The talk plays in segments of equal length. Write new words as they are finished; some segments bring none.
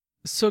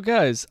So,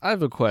 guys, I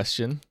have a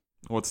question.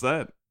 What's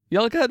that?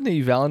 Y'all got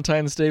any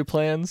Valentine's Day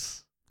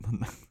plans?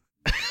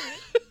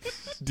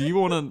 Do you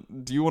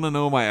wanna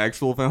know my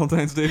actual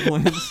Valentine's Day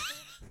plans?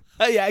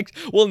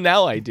 Well,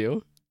 now I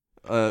do.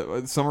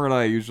 Summer and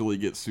I usually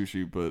get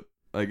sushi, but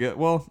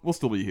we'll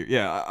still be here.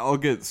 Yeah, I'll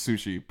get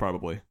sushi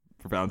probably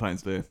for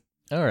Valentine's Day.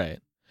 All right.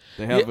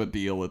 They have a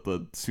deal at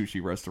the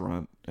sushi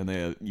restaurant, and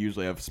they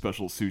usually have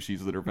special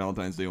sushis that are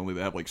Valentine's Day only.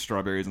 They have like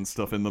strawberries and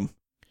stuff in them.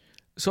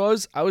 So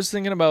I was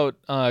thinking about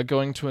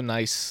going to a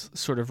nice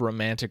sort of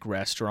romantic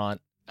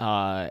restaurant,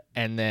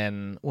 and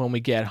then when we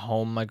get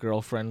home, my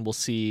girlfriend will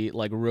see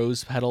like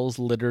rose petals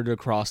littered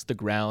across the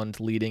ground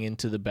leading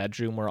into the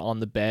bedroom. Where on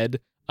the bed,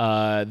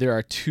 there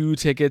are 2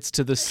 tickets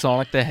to the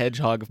Sonic the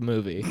Hedgehog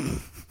movie.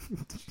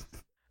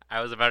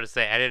 I was about to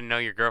say, I didn't know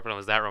your girlfriend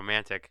was that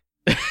romantic.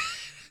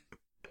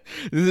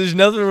 There's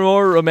nothing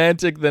more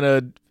romantic than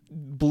a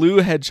blue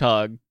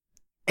hedgehog.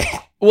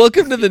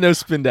 Welcome to the No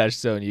Spin Dash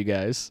Zone, you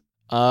guys.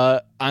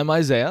 I'm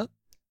Isaiah.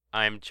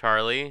 I'm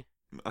Charlie.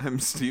 I'm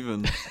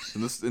Steven,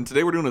 and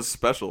today we're doing a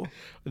special.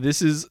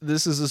 This is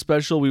a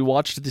special. We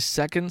watched the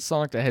second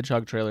Sonic the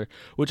Hedgehog trailer,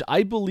 which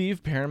I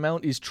believe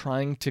Paramount is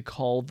trying to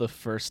call the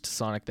first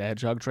Sonic the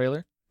Hedgehog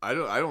trailer. I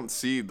don't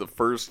see the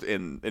first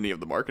in any of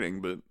the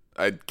marketing, but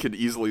I could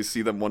easily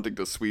see them wanting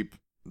to sweep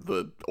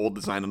the old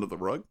design under the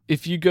rug.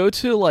 If you go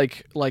to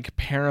like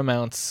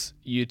Paramount's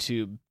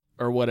YouTube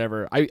or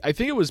whatever, I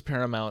think it was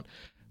Paramount.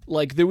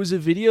 Like there was a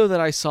video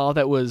that I saw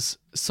that was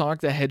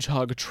Sonic the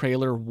Hedgehog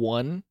trailer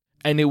 1,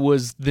 and it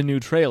was the new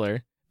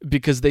trailer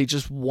because they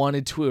just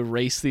wanted to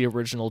erase the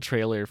original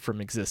trailer from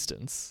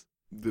existence.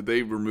 Did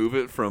they remove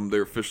it from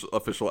their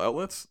official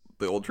outlets?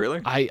 The old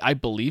trailer? I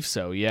believe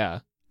so, yeah.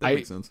 That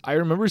makes sense. I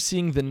remember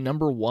seeing the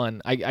number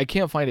 1. I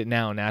can't find it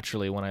now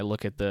naturally when I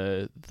look at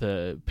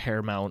the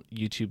Paramount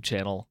YouTube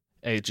channel.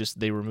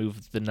 They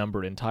removed the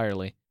number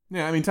entirely.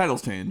 Yeah, I mean,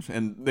 titles change,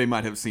 and they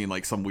might have seen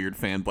like some weird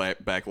fan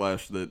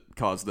backlash that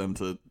caused them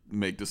to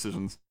make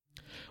decisions.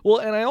 Well,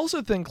 and I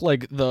also think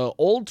like the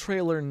old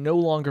trailer no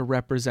longer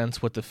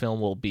represents what the film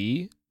will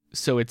be,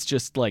 so it's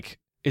just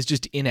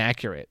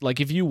inaccurate. Like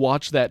if you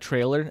watch that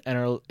trailer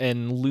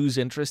and lose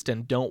interest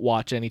and don't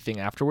watch anything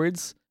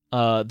afterwards,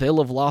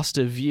 they'll have lost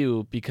a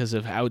view because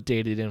of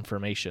outdated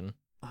information.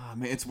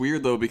 Man, it's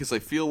weird though because I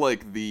feel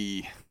like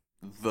the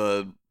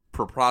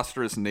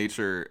preposterous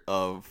nature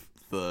of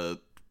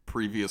the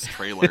previous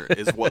trailer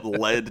is what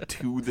led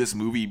to this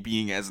movie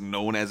being as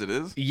known as it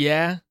is.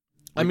 Yeah.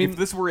 Like, I mean, if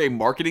this were a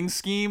marketing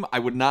scheme, I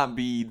would not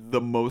be the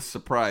most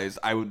surprised.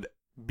 I would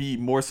be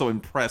more so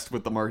impressed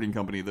with the marketing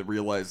company that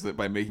realized that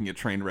by making a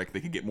train wreck, they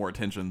could get more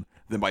attention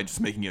than by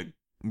just making a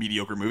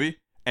mediocre movie.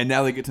 And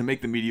now they get to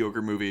make the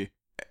mediocre movie,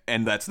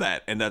 and that's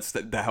that. And that's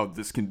how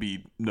this can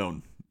be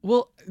known.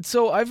 Well,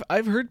 so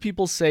I've heard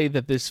people say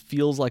that this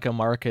feels like a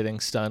marketing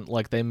stunt,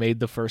 like they made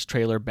the first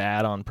trailer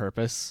bad on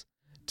purpose.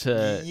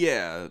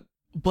 Yeah.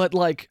 But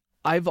like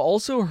I've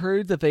also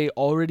heard that they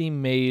already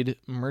made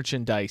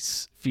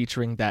merchandise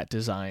featuring that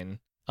design.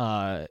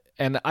 And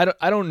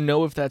I don't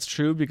know if that's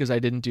true because I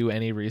didn't do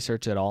any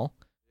research at all.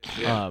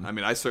 Yeah. I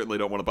mean, I certainly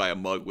don't want to buy a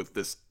mug with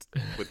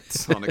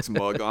Sonic's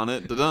mug on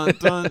it.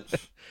 Dun-dun-dun.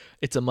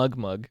 It's a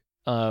mug.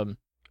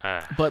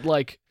 But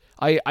like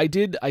I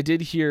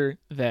did hear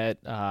that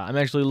I'm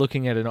actually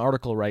looking at an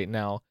article right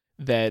now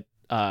that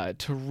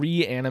to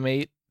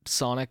reanimate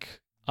Sonic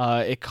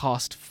it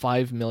cost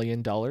 $5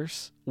 million,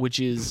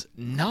 which is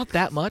not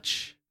that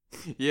much.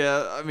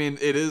 Yeah, I mean,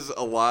 it is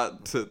a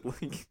lot to,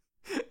 like,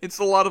 it's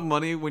a lot of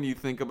money when you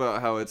think about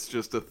how it's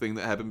just a thing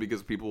that happened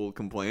because people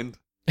complained.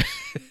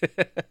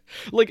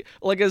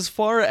 like as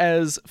far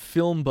as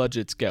film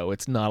budgets go,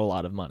 it's not a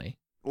lot of money.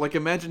 Like,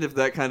 imagine if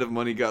that kind of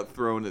money got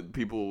thrown at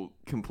people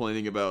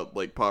complaining about,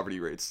 like, poverty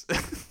rates.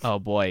 Oh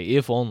boy,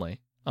 if only.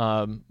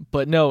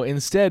 But no,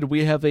 instead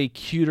we have a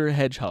cuter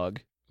hedgehog.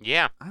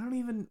 Yeah.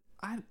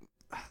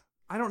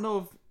 I don't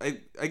know if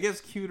I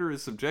guess cuter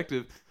is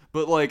subjective,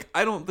 but like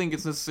I don't think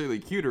it's necessarily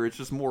cuter. It's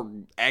just more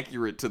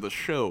accurate to the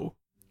show.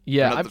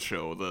 Yeah, not the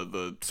show,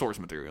 the source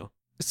material.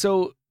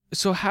 So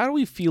how do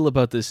we feel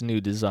about this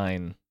new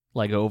design,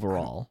 like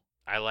overall?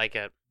 I like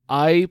it.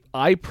 I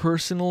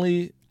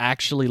personally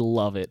actually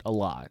love it a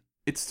lot.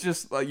 It's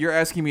just you're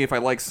asking me if I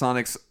like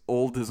Sonic's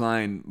old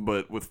design,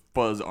 but with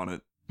fuzz on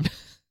it.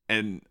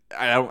 And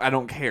I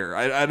don't care.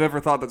 I never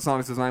thought that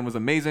Sonic's design was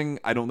amazing.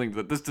 I don't think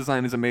that this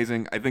design is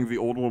amazing. I think the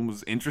old one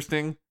was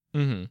interesting.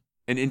 Mm-hmm.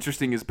 And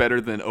interesting is better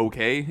than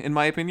okay, in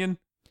my opinion.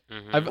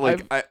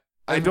 Mm-hmm.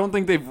 I don't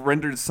think they've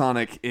rendered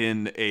Sonic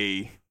in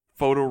a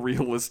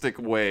photorealistic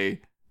way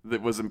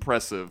that was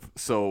impressive.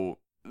 So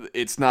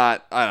it's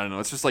not, I don't know,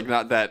 it's just like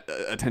not that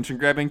attention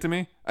grabbing to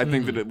me. I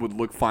think that it would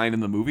look fine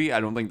in the movie. I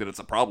don't think that it's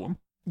a problem.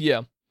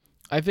 Yeah.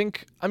 I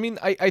think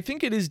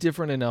it is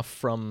different enough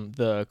from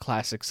the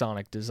classic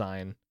Sonic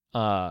design.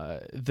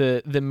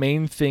 The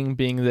main thing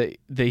being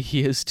that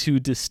he has 2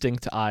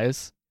 distinct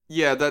eyes.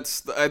 Yeah,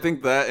 I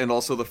think that, and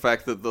also the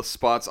fact that the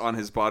spots on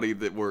his body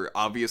that were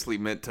obviously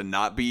meant to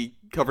not be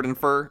covered in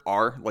fur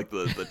are, like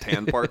the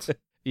tan parts.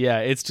 Yeah,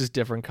 it's just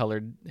different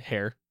colored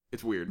hair.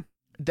 It's weird.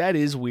 That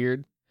is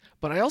weird.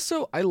 But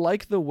I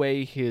like the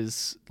way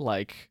his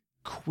like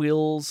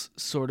quills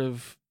sort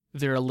of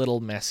they're a little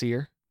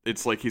messier.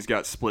 It's like he's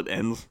got split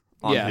ends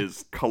on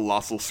his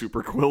colossal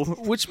super quill.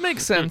 Which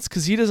makes sense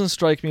because he doesn't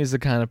strike me as the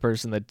kind of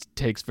person that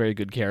takes very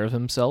good care of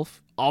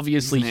himself.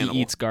 Obviously, He's an he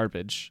animal. eats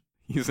garbage.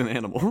 He's an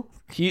animal.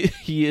 He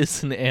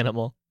is an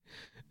animal.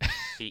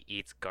 He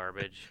eats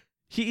garbage.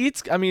 He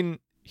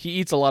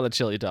eats a lot of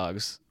chili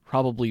dogs,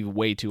 probably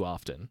way too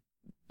often.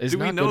 It's Do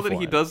we not know good that for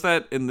he him. does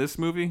that in this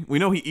movie? We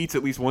know he eats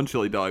at least one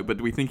chili dog, but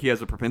do we think he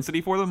has a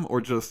propensity for them,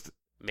 or just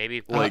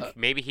Maybe Like-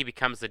 maybe he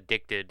becomes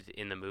addicted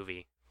in the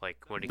movie. Like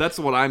when he that's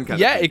what I'm kind of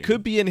Yeah, it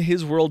could be in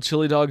his world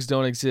chili dogs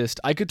don't exist.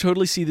 I could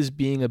totally see this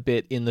being a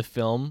bit in the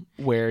film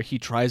where he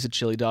tries a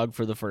chili dog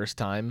for the first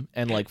time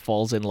and like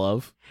falls in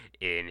love.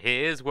 in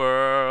his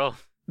world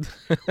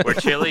where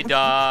chili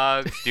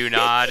dogs do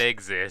not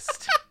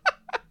exist.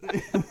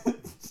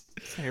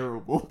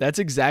 terrible. That's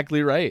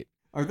exactly right.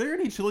 Are there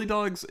any chili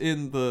dogs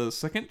in the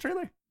second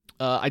trailer?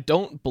 I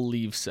don't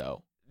believe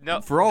so.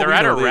 No, For all they're we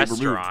at know, a they removed-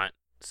 restaurant,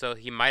 so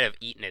he might have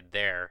eaten it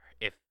there.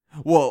 If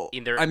Well,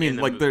 either I mean, in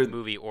the like they're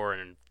movie or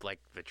in like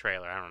the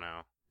trailer, I don't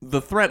know.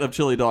 the threat of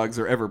chili dogs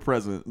are ever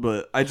present,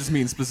 but I just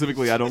mean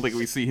specifically, I don't think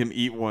we see him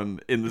eat one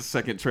in the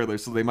second trailer,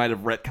 so they might have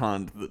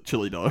retconned the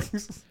chili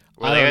dogs.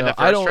 Were I they don't in the know.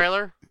 I first don't-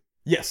 trailer?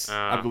 Yes,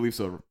 I Uh. believe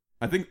so.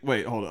 I think.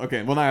 Wait, hold on.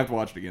 Okay, well now I have to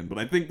watch it again, but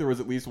I think there was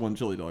at least one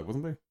chili dog,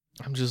 wasn't there?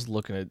 I'm just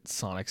looking at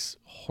Sonic's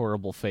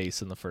horrible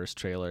face in the first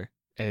trailer.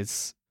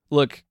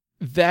 Look,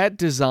 that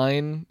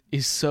design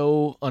is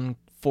so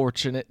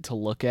unfortunate to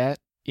look at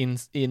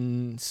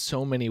in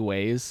so many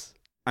ways.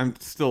 I'm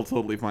still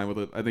totally fine with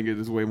it. I think it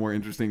is way more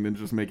interesting than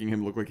just making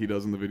him look like he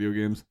does in the video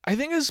games. I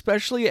think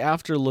especially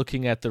after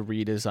looking at the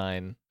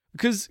redesign,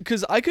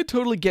 because I could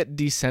totally get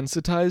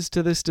desensitized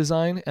to this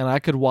design, and I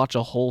could watch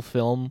a whole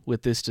film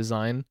with this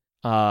design,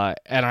 and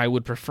I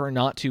would prefer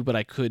not to, but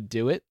I could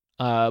do it.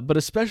 But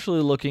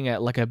especially looking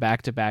at like a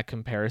back-to-back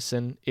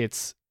comparison,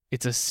 it's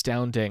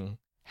astounding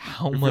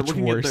how If you're much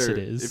looking at worse their- it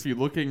is. If you're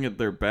looking at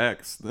their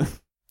backs, then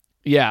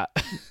Yeah.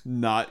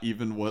 not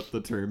even what the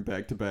term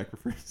back-to-back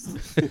refers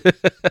to.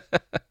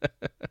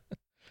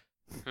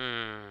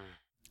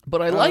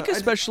 But I like I-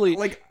 especially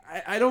Like,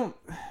 I don't...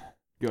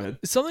 Go ahead.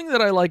 something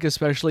that I like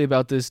especially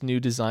about this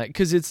new design,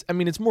 because it's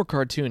more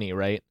cartoony,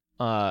 right?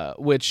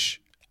 Which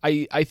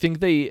I think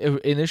they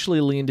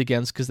initially leaned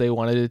against because they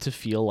wanted it to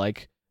feel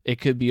like it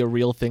could be a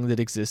real thing that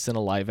exists in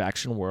a live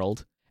action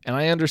world, and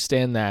I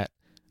understand that.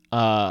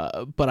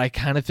 But I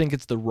kind of think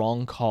it's the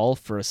wrong call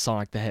for a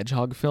Sonic the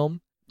Hedgehog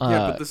film.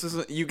 Yeah, but this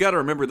isn't... You gotta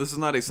remember, this is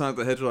not a Sonic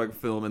the Hedgehog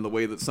film in the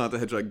way that Sonic the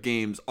Hedgehog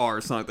games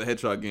are Sonic the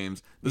Hedgehog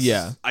games. This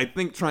is, I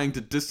think, trying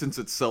to distance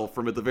itself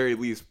from, at the very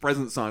least,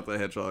 present Sonic the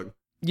Hedgehog.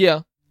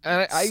 Yeah,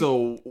 and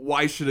So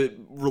why should it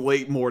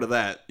relate more to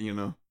that, you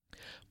know?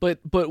 But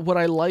what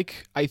I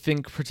like, I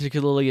think,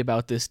 particularly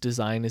about this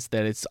design is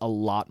that it's a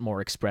lot more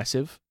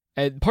expressive,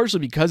 and partially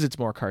because it's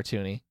more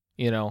cartoony.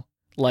 You know,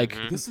 like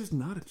Mhm. This is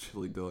not a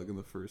chili dog in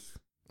the first...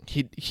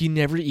 he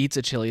never eats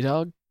a chili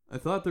dog. I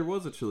thought there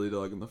was a chili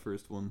dog in the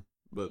first one,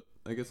 but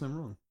I guess I'm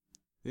wrong.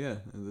 Yeah,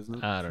 and there's no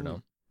I don't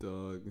chili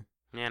dog.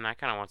 Man, I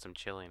kind of want some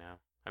chili now.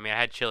 I mean, I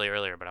had chili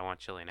earlier, but I want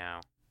chili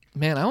now.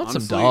 Man, I want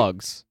Honestly, some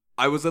dogs.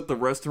 I was at the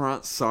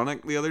restaurant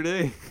Sonic the other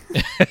day,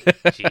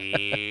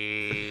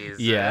 Jesus.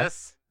 Yeah.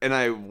 and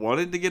I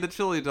wanted to get a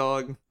chili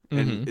dog,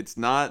 and Mhm. it's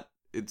not...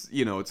 It's,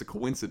 you know, it's a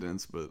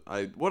coincidence, but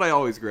what I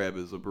always grab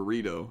is a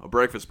burrito, a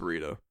breakfast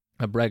burrito.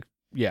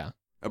 Yeah.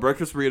 A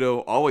breakfast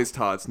burrito, always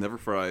tots, never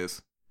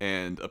fries,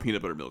 and a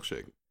peanut butter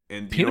milkshake.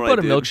 And do you Peanut know what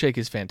butter I did? milkshake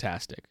is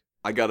fantastic.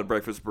 I got a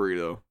breakfast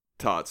burrito,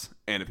 tots,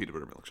 and a peanut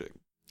butter milkshake.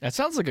 That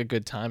sounds like a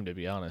good time, to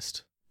be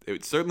honest.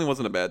 It certainly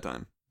wasn't a bad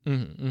time.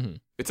 Mm-hmm.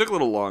 It took a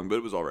little long, but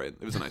it was all right.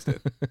 It was a nice day.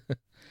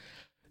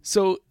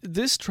 So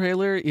this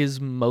trailer is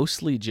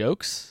mostly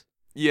jokes,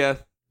 Yeah,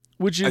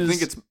 which is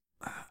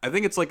I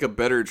think it's like a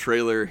better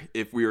trailer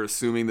if we were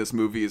assuming this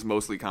movie is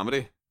mostly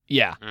comedy.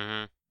 yeah,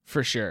 Mm-hmm.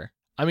 for sure.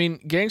 I mean,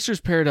 Gangster's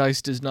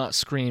Paradise does not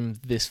scream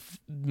this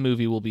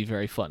movie will be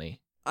very funny.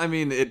 I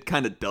mean, it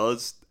kind of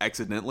does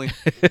accidentally.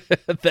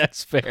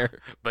 That's fair.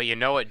 But you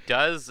know it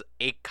does?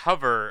 A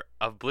cover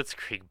of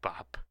Blitzkrieg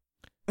Bop,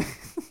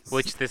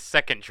 which this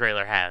second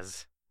trailer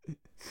has.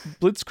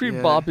 Blitzkrieg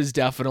Yeah. Bop is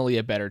definitely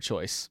a better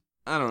choice.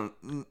 I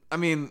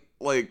mean,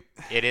 like,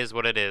 It is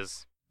what it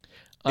is.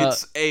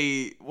 it's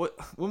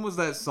when was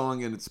that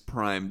song in its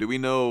prime? Do we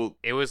know?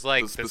 It was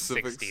like The the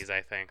specifics? 60s,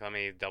 I think. Let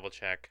me double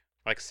check.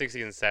 Like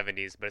 60s and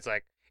 70s, but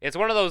it's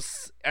one of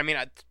those. I mean,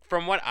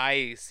 from what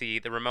I see,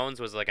 the Ramones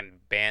was like a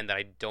band that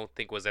I don't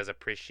think was as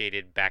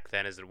appreciated back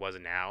then as it was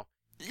now.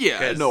 Yeah,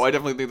 'Cause- no, I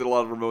definitely think that a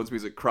lot of Ramones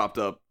music cropped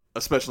up,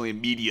 especially in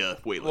media,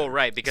 way later. Well,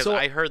 right, because So-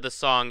 I heard the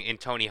song in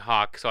Tony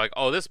Hawk, so like,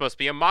 oh, this must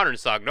be a modern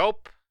song.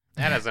 Nope,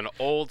 that is an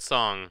old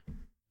song.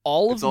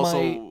 all It's of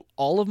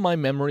also- my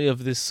memory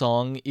of this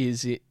song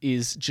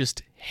is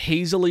just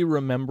hazily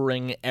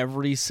remembering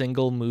every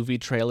single movie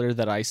trailer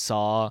that I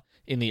saw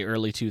in the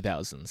early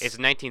 2000s. It's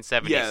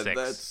 1976,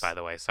 that's- by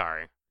the way.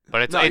 Sorry,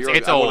 but it's No, it's, you're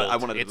it's right. old. I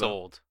wanted to It's know.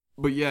 old.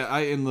 But yeah,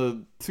 in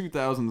the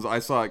 2000s, I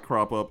saw it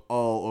crop up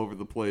all over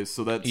the place.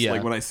 So that's Yeah.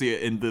 like when I see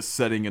it in this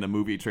setting in a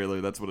movie trailer,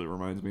 that's what it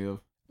reminds me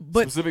of.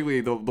 But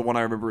Specifically, the one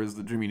I remember is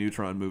the Jimmy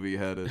Neutron movie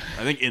had it.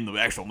 I think in the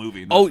actual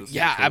movie. Not oh just in the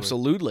yeah, trailer.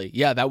 absolutely.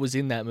 Yeah, that was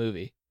in that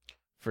movie.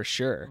 For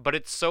sure. But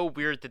it's so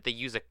weird that they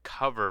use a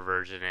cover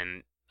version,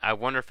 and I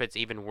wonder if it's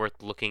even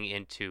worth looking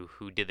into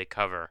who did the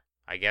cover.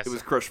 I guess It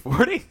was Crush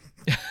 40.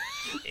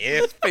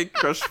 if Paid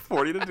Crush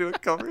 40 to do a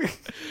cover.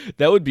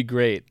 That would be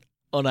great.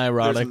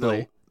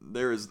 Unironically.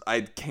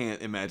 I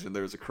can't imagine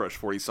there's a Crush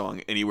 40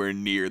 song anywhere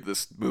near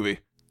this movie.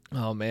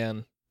 Oh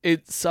man.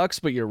 It sucks,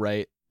 but you're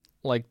right.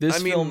 Like this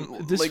I mean,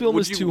 film like, film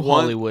would is you too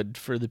want- Hollywood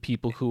for the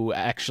people who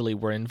actually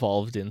were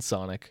involved in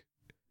Sonic.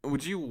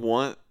 Would you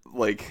want,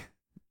 like,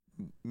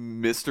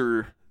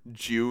 Mr.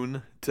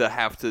 June to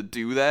have to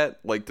do that?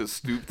 Like, to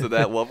stoop to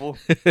that level?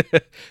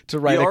 To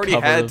write a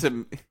cover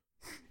of-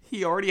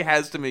 He already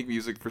has to make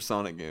music for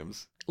Sonic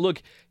games.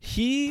 Look,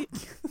 he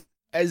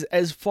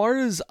as far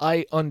as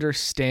I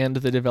understand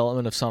the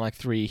development of Sonic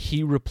 3,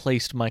 he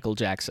replaced Michael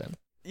Jackson.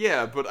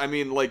 Yeah, but I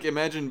mean, like,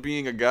 imagine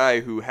being a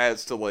guy who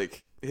has to,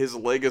 like, his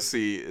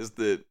legacy is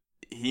that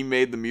he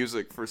made the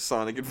music for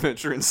Sonic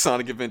Adventure and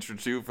Sonic Adventure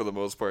 2 for the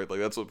most part. Like,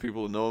 that's what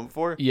people know him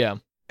for. Yeah.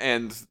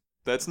 And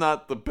that's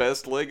not the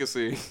best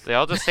legacy. they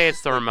all just say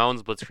it's the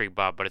Ramones Blitzkrieg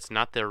Bop, but it's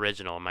not the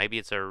original. Maybe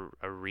it's a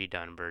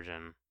redone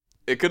version.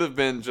 It could have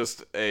been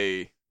just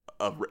like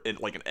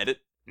an edit.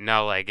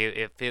 No, like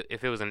if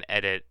it was an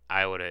edit,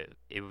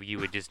 you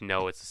would just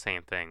know it's the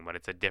same thing, but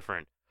it's a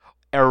different.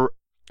 Oh,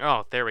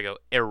 there we go.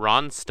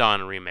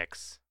 Ironston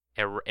remix.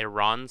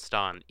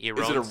 Ironston.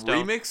 Is it a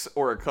remix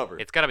or a cover?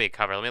 It's got to be a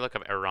cover. Let me look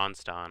up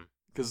Ironston.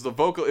 Because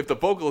if the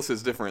vocalist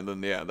is different,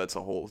 then yeah, that's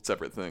a whole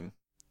separate thing.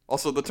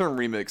 Also, the term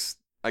remix,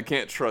 I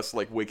can't trust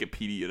like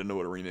Wikipedia to know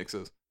what a remix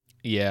is.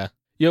 Yeah.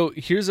 Yo,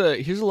 here's a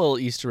little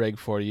Easter egg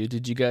for you.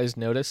 Did you guys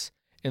notice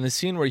in the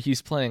scene where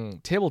he's playing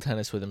table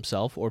tennis with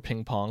himself or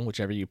ping pong,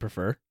 whichever you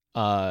prefer,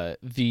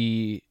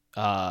 the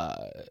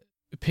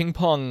ping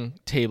pong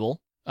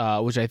table,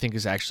 which I think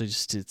is actually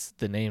just it's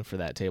the name for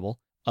that table,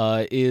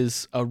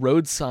 is a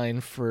road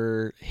sign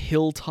for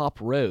Hilltop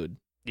Road.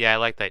 Yeah, I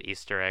like that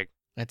Easter egg.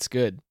 That's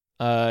good.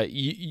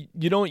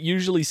 You don't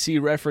usually see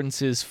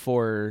references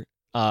for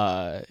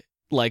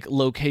like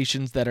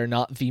locations that are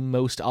not the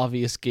most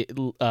obvious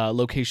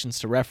locations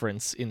to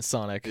reference in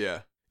Sonic.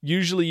 Yeah.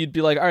 Usually you'd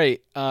be like, all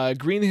right,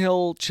 Green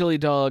Hill, Chili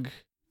Dog,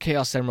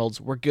 Chaos Emeralds,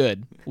 we're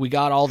good. We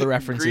got all the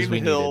references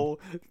Green Hill,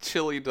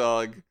 Chili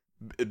Dog,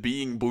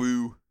 being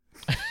blue.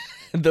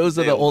 Those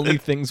are the Nailed it. only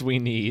things we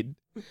need.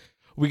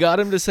 We got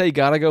him to say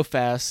gotta go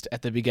fast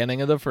at the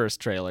beginning of the first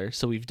trailer,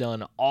 so we've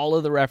done all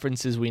of the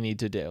references we need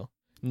to do.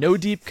 No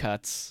deep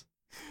cuts.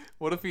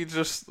 What if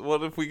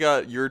we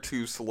got You're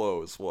Too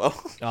Slow as well?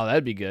 Oh,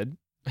 that'd be good.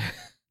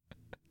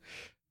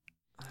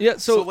 Yeah,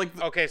 so like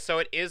Okay, so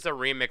it is a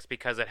remix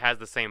because it has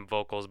the same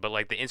vocals, but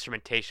like the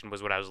instrumentation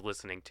was what I was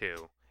listening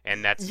to,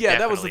 and that's yeah,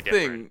 that was the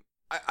different. thing.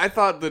 I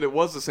thought that it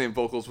was the same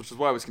vocals, which is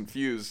why I was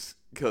confused.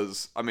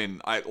 Because I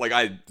mean,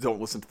 I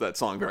don't listen to that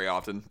song very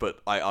often, but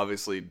I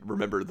obviously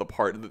remember the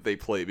part that they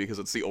play because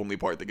it's the only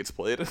part that gets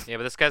played. Yeah,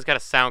 but this guy's got a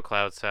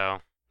SoundCloud, so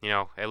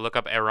I look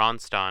up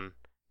Ironston.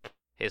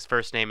 His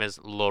first name is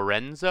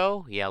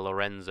Lorenzo. Yeah,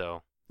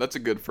 Lorenzo. That's a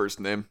good first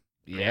name.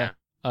 yeah.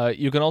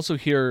 You can also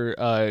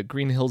hear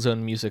Green Hill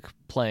Zone music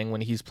playing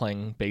when he's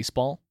playing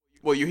baseball.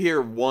 Well, you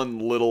hear one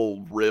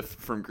little riff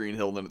from Green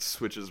Hill, and then it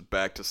switches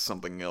back to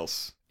something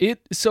else.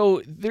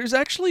 So there's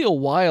actually a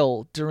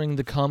while during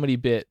the comedy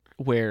bit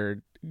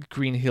where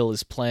Green Hill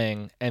is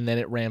playing, and then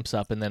it ramps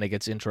up, and then it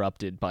gets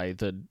interrupted by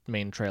the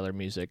main trailer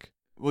music.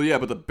 Well, yeah,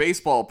 but the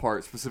baseball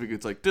part specifically,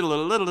 it's like,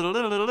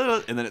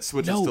 and then it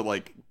switches No. to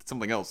like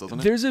something else, doesn't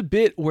it? There's a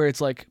bit where it's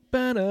like,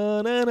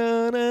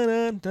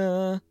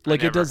 ba-na-na-na-na-na,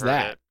 like I it does never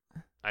heard that. it.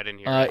 I didn't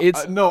hear it.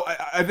 It's No,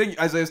 I think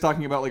Isaiah's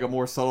talking about like a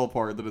more subtle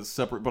part that is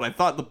separate, but I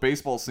thought the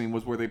baseball scene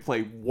was where they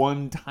play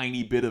one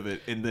tiny bit of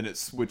it and then it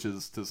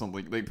switches to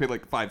something. They play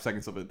like 5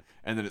 seconds of it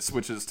and then it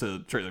switches to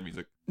trailer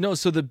music. no.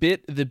 So the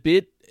bit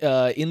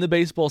in the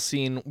baseball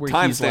scene where he's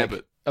Timestamp like,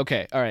 it.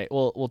 okay, all right,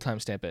 we'll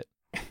timestamp it.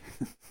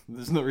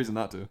 There's no reason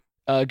not to.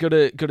 Go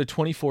to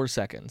 24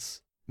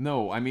 seconds.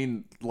 No, I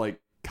mean like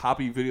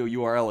copy video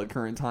URL at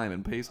current time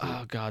and paste it.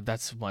 Oh god,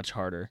 that's much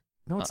harder.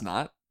 No, it's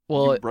not.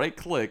 Well, You right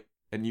click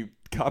and you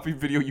copy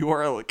video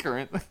URL at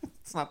current.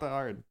 It's not that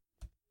hard.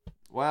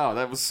 Wow,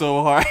 that was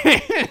so hard.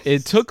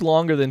 it took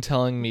longer than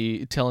telling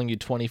you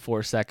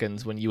 24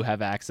 seconds when you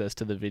have access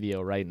to the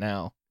video right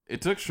now.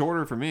 It took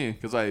shorter for me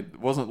because I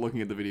wasn't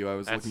looking at the video. I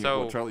was That's looking at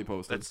so- what Charlie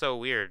posted. That's so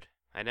weird.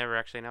 I never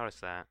actually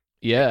noticed that.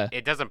 Yeah.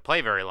 It doesn't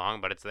play very long,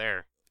 but it's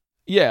there.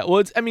 Yeah,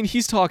 well,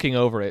 he's talking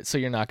over it, so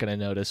you're not going to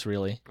notice,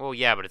 really. Well,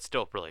 yeah, but it's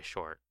still really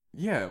short.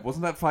 Yeah,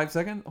 wasn't that 5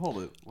 seconds?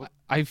 Hold it. What?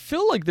 I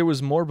feel like there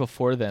was more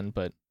before then,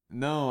 but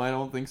No, I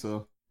don't think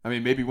so. I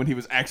mean, maybe when he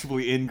was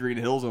actually in Green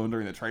Hill Zone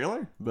during the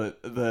trailer,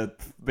 but the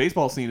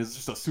baseball scene is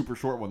just a super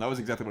short one. That was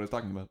exactly what I was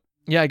talking about.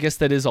 yeah, I guess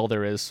that is all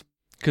there is.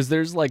 Because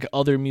there's, like,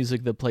 other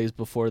music that plays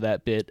before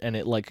that bit, and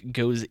it, like,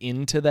 goes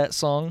into that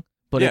song,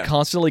 but Yeah. it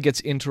constantly gets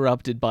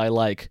interrupted by,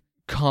 like,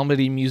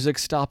 comedy music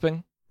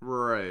stopping.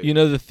 Right. You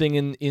know the thing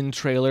in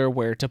trailer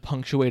where to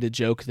punctuate a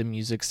joke the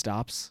music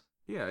stops?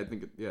 Yeah, I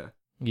think yeah.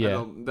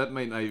 Yeah. That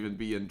might not even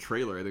be in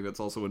trailer. I think that's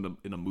also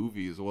in a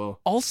movie as well.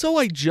 Also,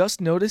 I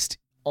just noticed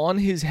on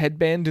his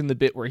headband in the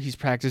bit where he's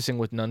practicing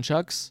with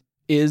nunchucks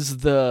is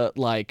the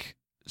like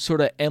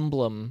sort of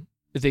emblem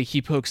that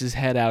he pokes his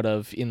head out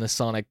of in the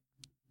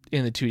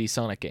 2D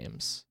Sonic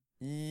games.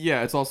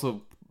 Yeah, it's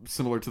also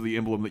similar to the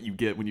emblem that you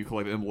get when you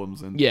collect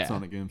emblems in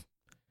Sonic games.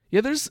 Yeah,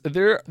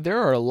 there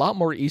are a lot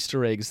more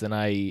Easter eggs than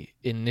I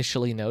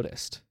initially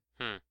noticed.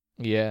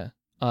 Yeah.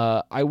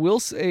 I will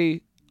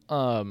say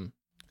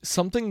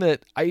something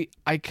that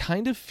I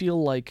kind of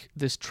feel like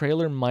this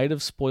trailer might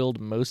have spoiled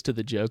most of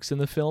the jokes in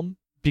the film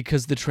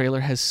because the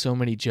trailer has so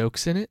many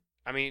jokes in it.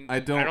 I mean, I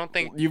don't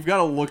think you've got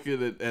to look at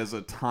it as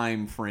a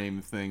time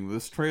frame thing.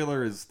 This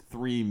trailer is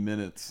 3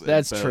 minutes.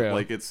 That's true.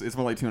 Like it's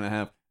more like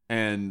 2.5,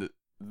 and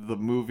the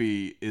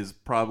movie is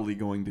probably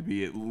going to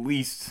be at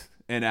least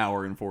an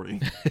hour and 40.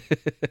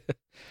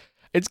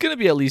 It's gonna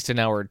be at least an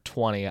hour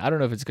 20. I don't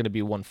know if it's gonna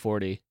be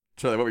 140.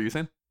 Charlie, what were you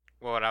saying?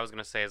 Well, what I was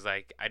gonna say is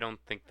like I don't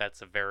think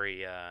that's a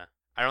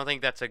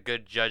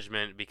good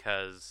judgment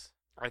because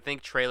I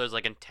think trailers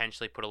like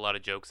intentionally put a lot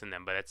of jokes in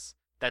them, but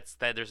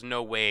there's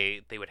no way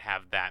they would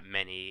have that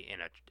many in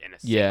a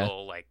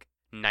single like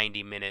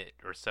 90-minute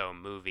or so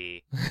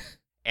movie.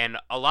 And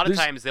a lot of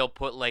times they'll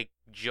put like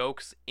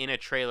jokes in a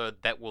trailer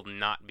that will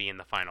not be in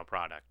the final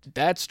product.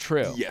 That's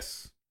true.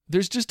 Yes.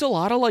 There's just a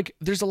lot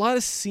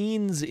of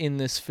scenes in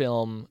this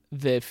film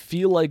that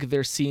feel like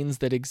they're scenes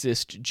that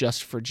exist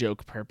just for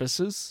joke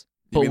purposes.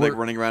 You mean like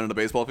running around in a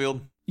baseball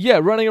field? Yeah,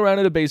 running around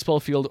in a baseball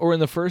field, or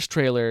in the first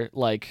trailer,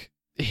 like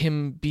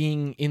him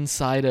being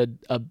inside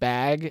a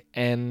bag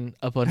and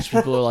a bunch of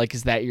people are like,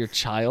 is that your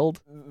child?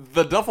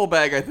 The duffel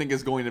bag, I think,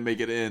 is going to make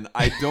it in.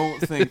 I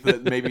don't think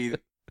that maybe...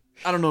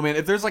 I don't know, man.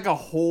 If there's like a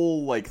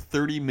whole like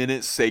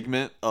 30-minute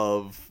segment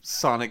of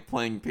Sonic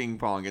playing ping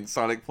pong and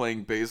Sonic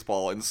playing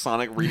baseball and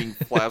Sonic reading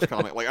Flash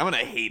comic, like I'm gonna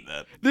hate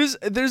that.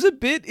 There's a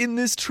bit in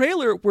this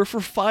trailer where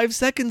for 5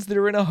 seconds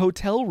they're in a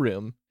hotel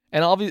room,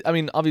 and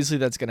obviously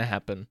that's gonna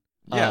happen.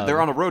 Yeah, they're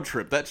on a road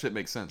trip. That shit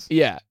makes sense.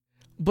 Yeah,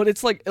 but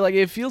it's like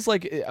it feels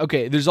like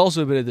okay. There's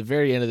also a bit at the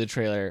very end of the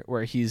trailer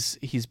where he's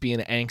being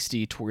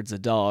angsty towards a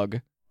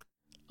dog.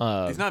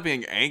 He's not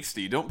being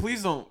angsty.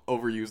 Please don't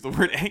overuse the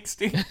word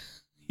angsty.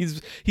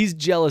 He's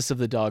jealous of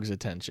the dog's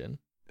attention.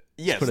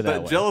 Yes,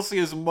 but jealousy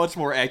is much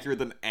more accurate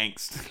than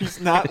angst. He's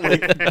not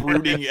like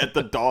brooding at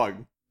the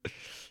dog.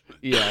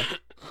 Yeah.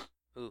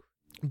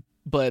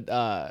 But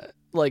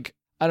like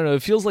I don't know,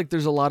 it feels like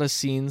there's a lot of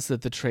scenes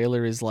that the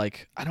trailer is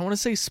like, I don't want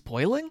to say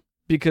spoiling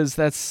because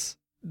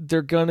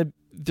they're going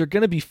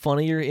to be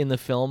funnier in the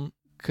film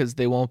cuz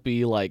they won't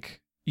be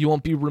like you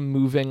won't be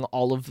removing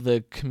all of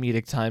the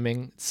comedic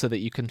timing so that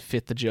you can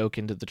fit the joke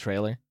into the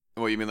trailer.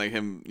 What, you mean like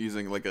him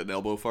using like an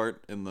elbow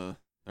fart or an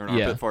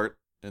armpit fart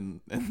in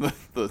the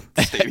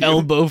stadium?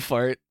 Elbow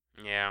fart.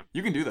 Yeah.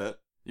 You can do that.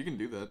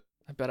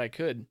 I bet I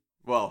could.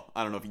 Well,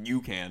 I don't know if you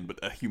can, but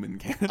a human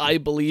can. I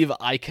believe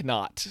I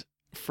cannot.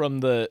 From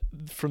the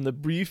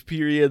brief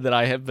period that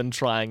I have been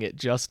trying it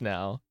just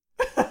now,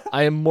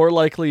 I am more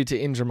likely to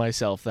injure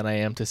myself than I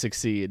am to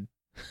succeed.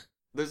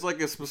 There's like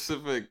a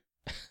specific...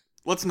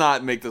 Let's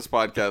not make this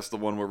podcast the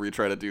one where we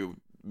try to do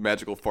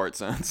magical fart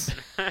sounds.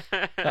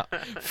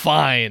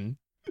 Fine.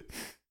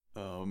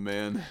 Oh,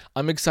 man.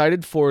 I'm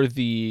excited for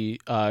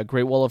the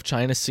Great Wall of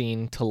China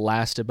scene to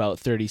last about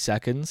 30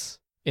 seconds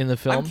in the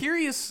film. I'm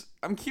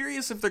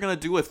curious if they're going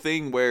to do a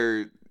thing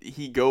where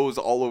he goes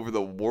all over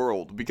the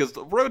world, because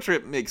the road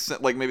trip makes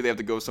sense. Like, maybe they have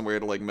to go somewhere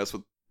to, like, mess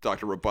with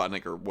Dr.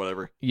 Robotnik or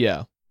whatever.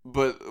 Yeah.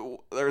 But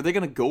are they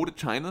going to go to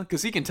China?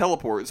 Because he can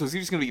teleport, so is he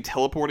just going to be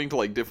teleporting to,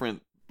 like,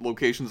 different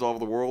locations all over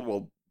the world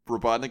while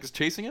Robotnik is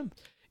chasing him?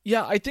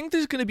 Yeah, I think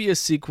there's going to be a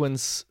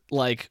sequence,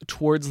 like,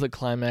 towards the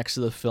climax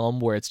of the film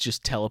where it's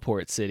just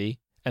Teleport City,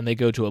 and they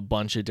go to a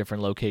bunch of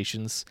different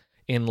locations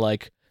in,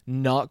 like,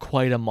 not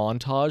quite a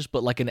montage,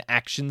 but, like, an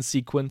action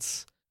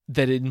sequence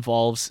that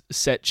involves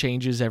set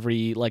changes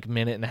every, like,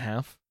 minute and a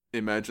half.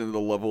 Imagine the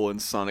level in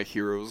Sonic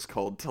Heroes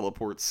called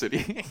Teleport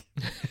City.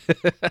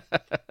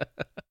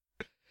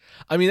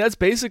 I mean, that's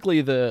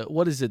basically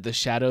the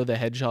Shadow the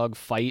Hedgehog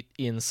fight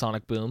in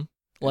Sonic Boom.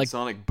 Like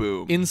Sonic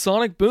Boom. In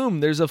Sonic Boom,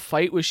 there's a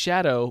fight with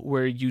Shadow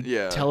where you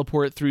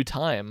teleport through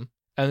time,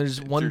 and there's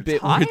one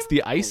bit where it's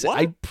the ice. What?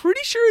 I'm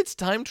pretty sure it's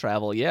time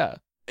travel. Yeah.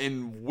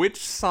 In which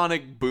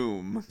Sonic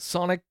Boom?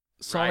 Sonic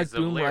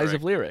Boom: Rise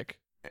of Lyric.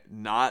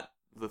 Not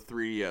the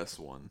 3DS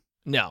one.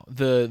 No,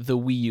 the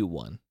Wii U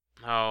one.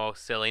 Oh,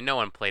 silly! No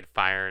one played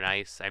Fire and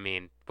Ice. I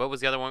mean, what was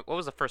the other one? What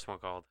was the first one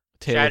called?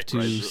 Tale of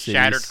Two Cities.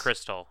 Shattered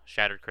Crystal.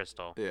 Shattered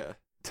Crystal. Yeah.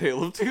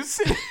 Tale of Two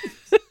Cities.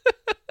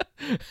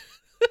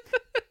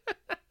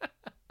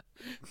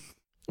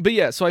 But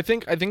yeah, so I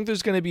think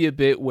there's going to be a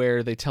bit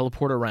where they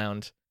teleport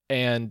around,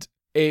 and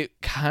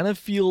it kind of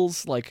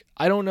feels like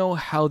I don't know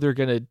how they're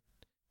going to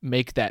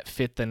make that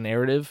fit the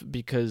narrative,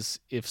 because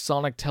if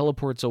Sonic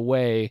teleports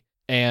away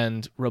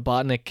and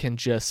Robotnik can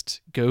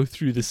just go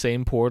through the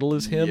same portal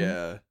as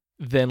him,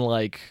 then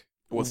like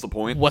What's the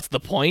point? What's the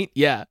point?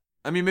 Yeah.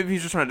 I mean, maybe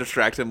he's just trying to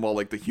distract him while,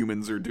 like, the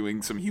humans are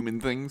doing some human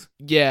things.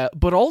 Yeah,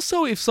 but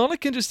also, if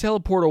Sonic can just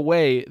teleport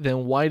away,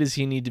 then why does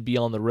he need to be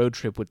on the road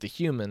trip with the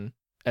human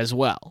as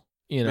well?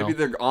 You know, Maybe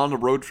they're on a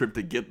road trip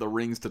to get the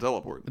rings to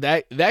teleport.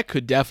 that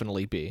could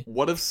definitely be.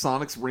 What if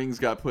Sonic's rings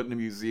got put in a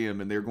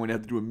museum and they're going to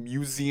have to do a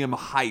museum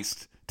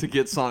heist to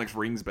get Sonic's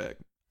rings back?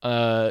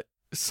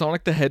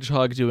 Sonic the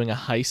Hedgehog doing a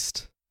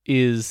heist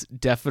is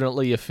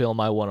definitely a film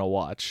I want to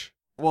watch.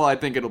 Well, I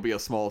think it'll be a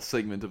small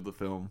segment of the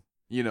film.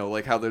 You know,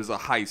 like how there's a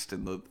heist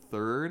in the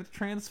third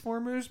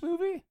Transformers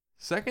movie?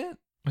 Second?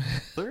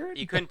 Third?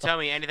 You couldn't tell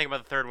me anything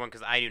about the third one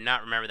because I do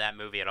not remember that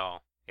movie at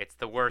all. It's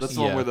the worst. That's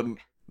the one where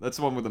that's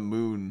the one with the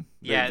moon.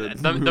 Yeah,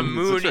 the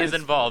moon is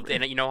involved,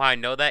 and you know how I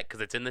know that?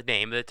 Because it's in the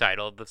name of the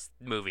title of the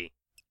movie.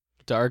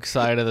 Dark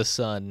Side of the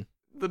Sun.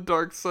 The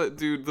dark side,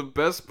 dude. The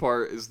best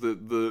part is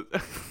that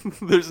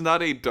there's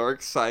not a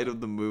dark side of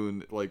the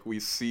moon. Like, we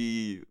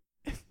see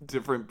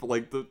different,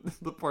 like the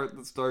part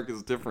that's dark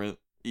is different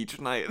each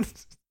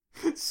night.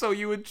 So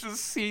you would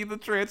just see the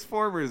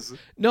Transformers.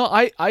 No,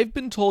 I've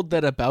been told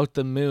that about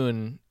the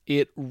moon,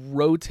 it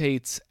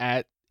rotates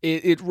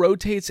it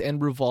rotates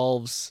and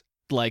revolves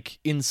like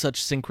in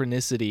such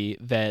synchronicity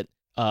that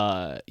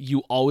you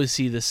always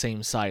see the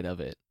same side of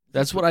it.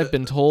 That's what I've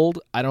been told.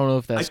 I don't know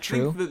if that's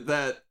true.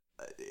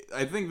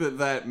 I think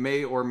that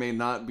may or may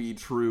not be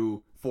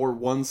true for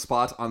one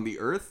spot on the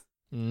Earth.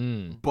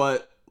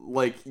 But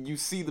like, you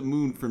see the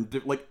moon from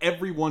like,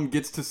 everyone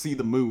gets to see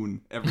the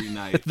moon every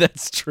night.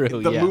 That's true.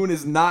 The moon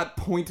is not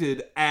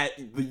pointed at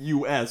the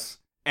US,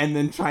 and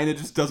then China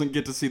just doesn't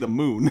get to see the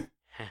moon.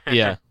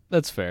 Yeah,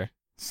 that's fair.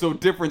 So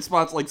different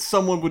spots, like,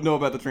 someone would know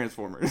about the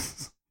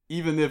Transformers.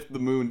 Even if the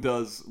moon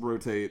does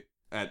rotate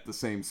at the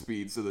same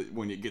speed, so that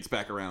when it gets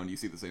back around, you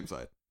see the same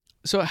side.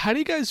 So how do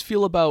you guys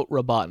feel about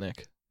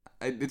Robotnik?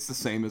 It's the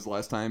same as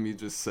last time. He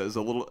just says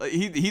a little...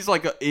 He's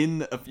like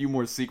in a few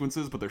more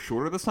sequences, but they're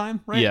shorter this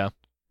time, right? Yeah.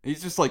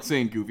 He's just like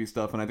saying goofy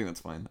stuff, and I think that's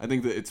fine. I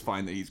think that it's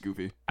fine that he's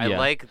goofy. I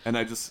like that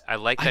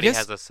he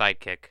has a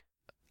sidekick.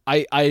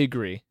 I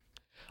agree.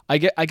 I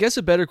guess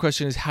a better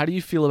question is, how do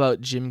you feel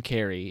about Jim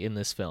Carrey in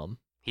this film?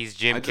 He's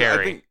Jim Carrey.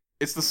 I think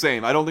it's the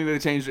same. I don't think they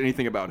changed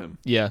anything about him.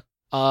 Yeah.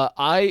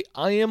 I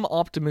am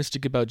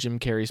optimistic about Jim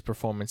Carrey's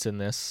performance in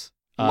this.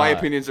 My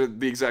opinions are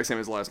the exact same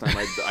as last time.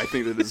 I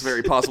think that it's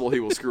very possible he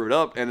will screw it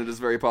up, and it is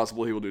very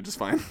possible he will do just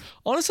fine.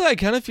 Honestly, I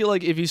kind of feel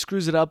like if he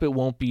screws it up, it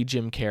won't be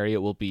Jim Carrey. It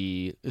will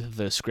be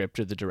the script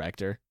or the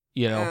director.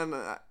 You know? And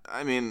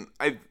I mean,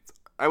 I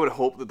would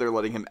hope that they're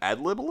letting him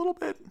ad-lib a little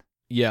bit.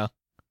 Yeah.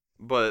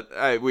 But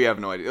we have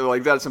no idea.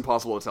 Like, that's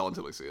impossible to tell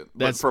until we see it.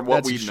 But from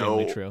what we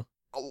know, true.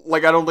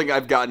 Like, I don't think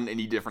I've gotten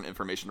any different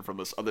information from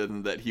this other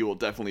than that he will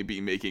definitely be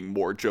making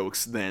more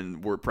jokes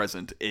than were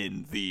present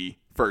in the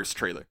first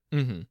trailer.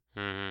 Mm-hmm.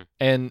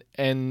 Mm-hmm.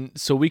 And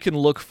so we can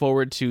look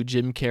forward to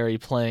Jim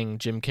Carrey playing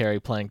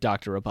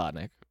Dr.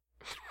 Robotnik.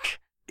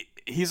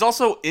 He's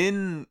also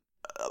in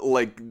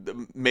like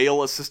the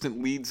male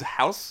assistant lead's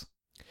house.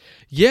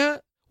 Yeah.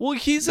 Well,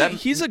 he's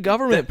a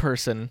government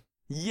person.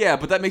 Yeah,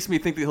 but that makes me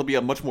think that he'll be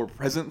a much more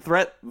present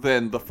threat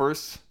than the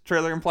first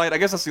trailer implied. I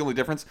guess that's the only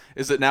difference,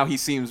 is that now he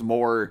seems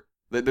more...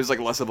 There's like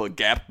less of a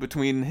gap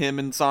between him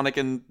and Sonic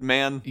and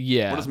Man.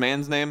 Yeah. What is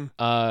Man's name?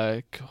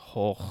 I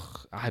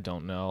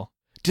don't know.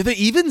 Did they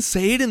even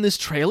say it in this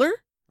trailer?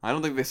 I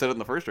don't think they said it in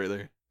the first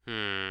trailer.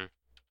 I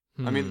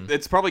mean,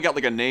 it's probably got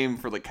like a name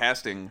for the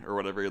casting or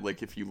whatever.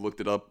 Like if you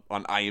looked it up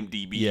on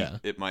IMDb,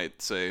 it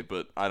might say,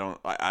 but I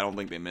don't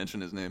think they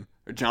mention his name.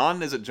 Or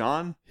John? Is it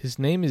John? His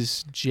name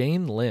is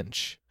Jane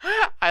Lynch.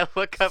 I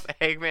look up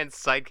Eggman's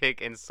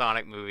sidekick in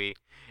Sonic movie,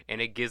 and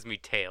it gives me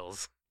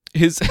Tails.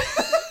 His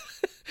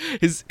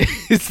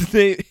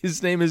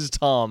name is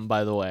Tom,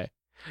 by the way.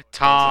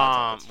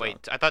 Tom.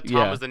 Wait, I thought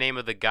Tom was the name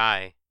of the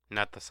guy,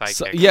 not the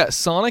sidekick.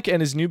 Sonic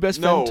and his new best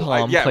friend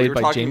Tom, played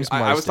by James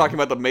Marsden. I was talking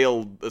about the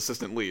male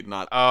assistant lead,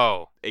 not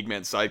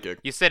Eggman's sidekick.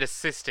 You said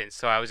assistant,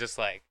 so I was just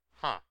like,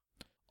 huh.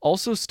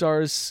 Also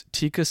stars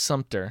Tika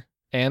Sumpter,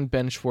 and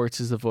Ben Schwartz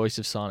is the voice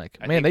of Sonic.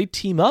 They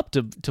team up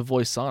to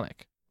voice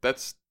Sonic.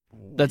 That's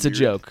a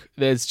joke.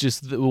 That's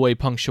just the way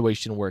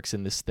punctuation works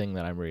in this thing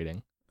that I'm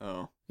reading.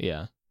 Oh.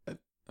 Yeah.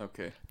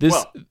 Okay.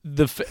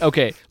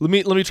 Okay. Let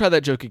me try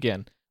that joke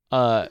again.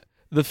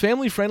 The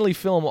family-friendly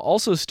film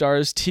also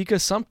stars Tika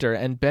Sumpter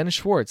and Ben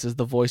Schwartz as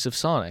the voice of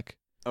Sonic.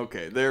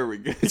 Okay, there we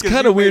go. It's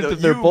kind of weird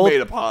that they're both.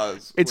 Made a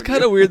pause. It's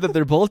kind of weird that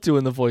they're both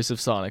doing the voice of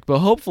Sonic, but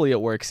hopefully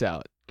it works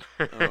out.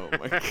 Oh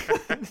my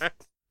god.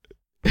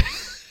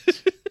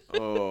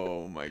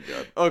 Oh my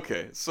god.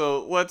 Okay,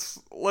 so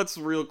let's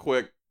real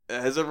quick.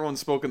 Has everyone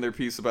spoken their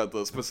piece about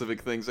the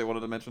specific things they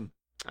wanted to mention?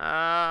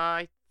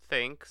 I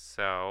think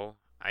so.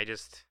 I don't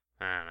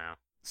know.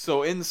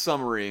 So in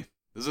summary,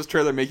 does this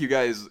trailer make you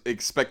guys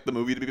expect the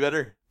movie to be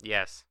better?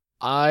 Yes.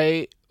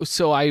 I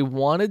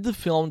wanted the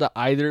film to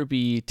either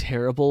be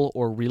terrible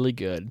or really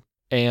good,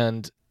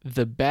 and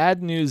the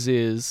bad news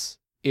is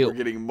we're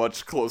getting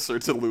much closer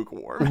to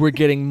lukewarm. We're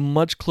getting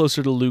much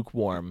closer to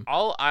lukewarm.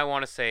 All I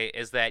want to say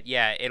is that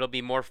it'll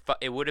be more.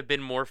 It would have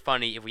been more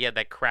funny if we had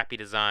that crappy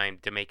design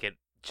to make it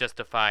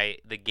justify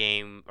the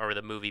game or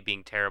the movie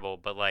being terrible,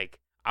 but like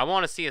I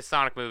want to see a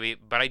Sonic movie,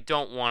 but I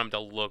don't want him to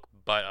look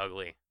butt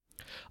ugly.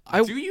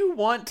 Do you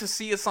want to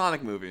see a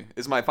Sonic movie?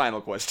 Is my final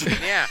question.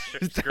 Yeah,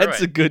 screw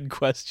That's it. a good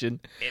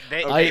question.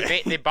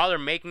 They bother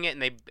making it,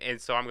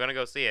 and so I'm gonna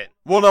go see it.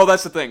 Well, no,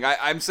 that's the thing.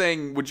 I'm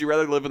saying, would you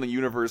rather live in the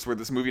universe where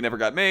this movie never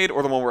got made,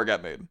 or the one where it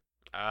got made?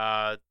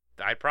 I'd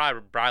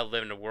probably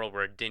live in a world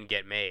where it didn't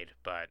get made,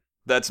 but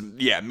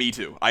Me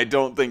too. I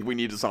don't think we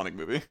need a Sonic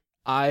movie.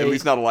 At At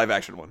least not a live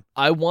action one.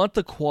 I want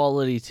the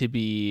quality to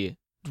be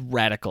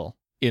radical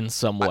in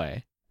some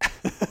way.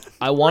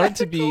 I want it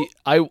to be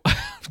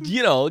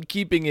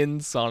keeping in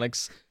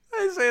Sonic's.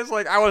 I say it's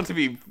like I want it to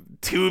be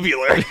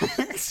tubular.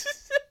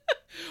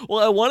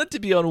 Well, I want it to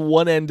be on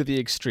one end of the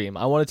extreme.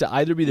 I want it to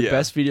either be the Yeah.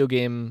 best video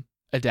game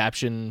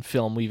adaptation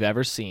film we've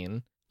ever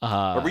seen.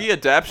 Are we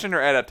adaptation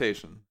or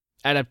adaptation?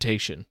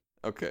 Adaptation.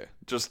 Okay,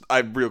 just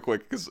real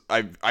quick because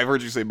I've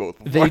heard you say both.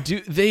 They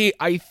do.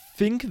 I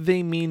think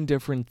they mean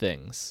different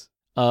things.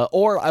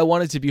 Or I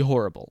want it to be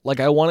horrible. Like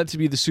I want it to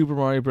be the Super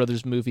Mario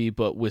Brothers movie,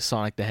 but with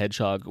Sonic the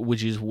Hedgehog,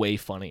 which is way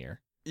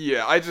funnier.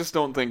 Yeah, I just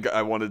don't think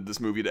I wanted this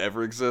movie to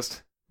ever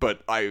exist,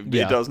 but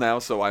it does now.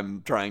 So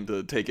I'm trying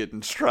to take it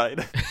in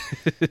stride.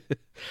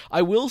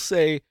 I will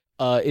say,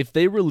 if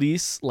they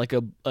release like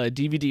a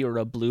DVD or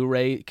a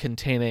Blu-ray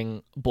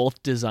containing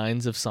both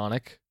designs of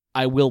Sonic,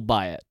 I will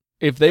buy it.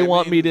 If they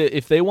want me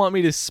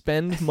to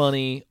spend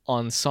money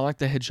on Sonic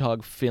the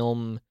Hedgehog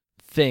film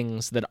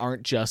things that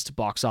aren't just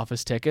box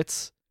office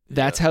tickets,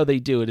 that's how they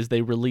do it. Is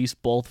they release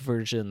both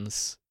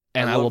versions,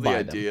 and I will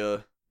buy them. the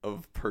idea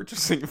of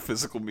purchasing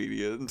physical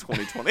media in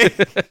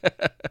 2020,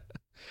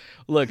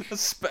 Look,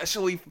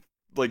 especially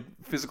like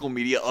physical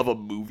media of a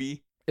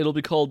movie. it'll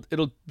be called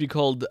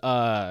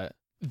The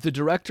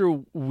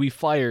Director We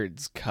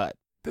Fired's cut.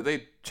 Did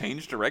they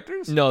change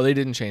directors? No, they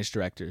didn't change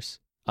directors.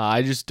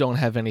 I just don't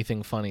have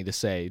anything funny to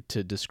say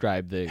to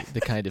describe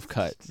the kind of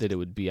cut that it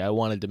would be. I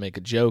wanted to make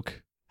a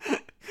joke.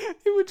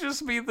 It would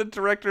just be the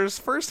director's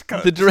first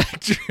cut. The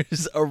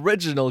director's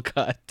original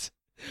cut.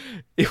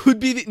 It would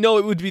be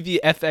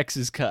the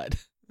FX's cut.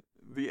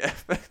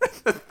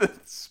 The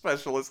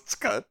specialist's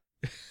cut.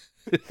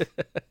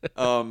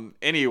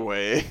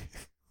 Anyway,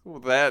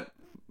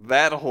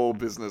 that whole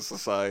business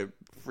aside,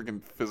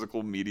 freaking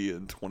physical media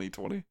in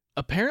 2020.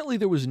 Apparently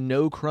there was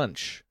no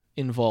crunch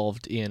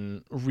involved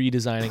in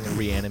redesigning and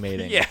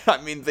reanimating. Yeah,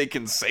 I mean they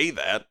can say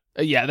that.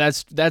 Yeah,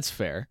 that's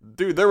fair.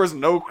 Dude, there was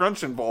no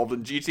crunch involved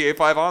in GTA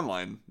 5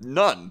 Online.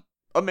 None.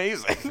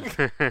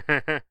 Amazing.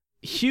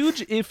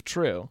 Huge if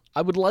true.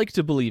 I would like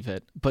to believe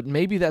it, but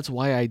maybe that's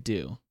why I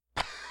do.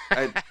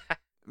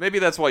 Maybe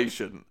that's why you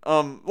shouldn't.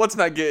 Let's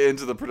not get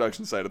into the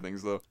production side of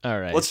things, though. All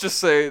right. Let's just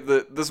say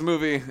that this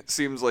movie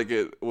seems like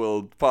it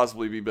will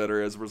possibly be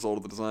better as a result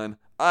of the design.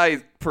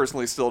 I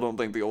personally still don't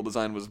think the old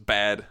design was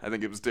bad. I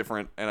think it was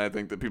different, and I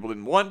think that people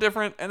didn't want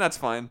different, and that's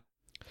fine.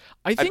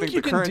 I think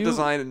the current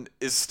design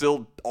is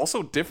still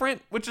also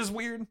different, which is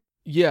weird.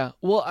 Yeah.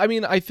 Well, I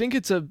mean, I think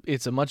it's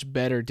a much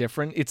better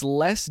different. It's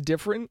less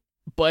different,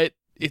 but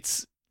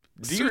it's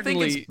Do you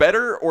think it's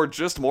better or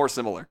just more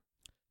similar?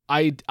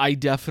 I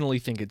definitely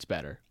think it's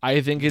better. I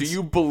think it's... Do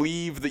you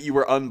believe that you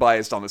were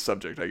unbiased on the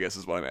subject, I guess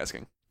is what I'm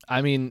asking.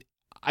 I mean,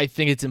 I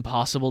think it's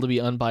impossible to be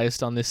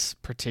unbiased on this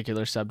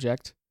particular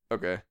subject.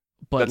 Okay.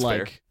 But That's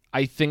like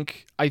fair.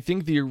 I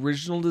think the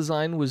original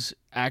design was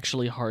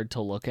actually hard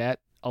to look at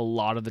a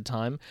lot of the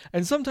time,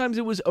 and sometimes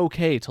it was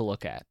okay to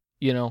look at,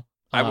 you know?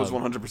 I was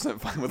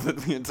 100% fine with it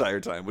the entire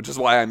time, which is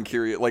why I'm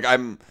curious. Like,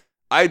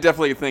 I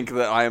definitely think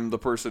that I am the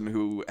person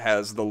who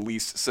has the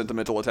least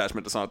sentimental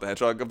attachment to Sonic the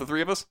Hedgehog of the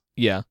three of us.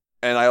 Yeah.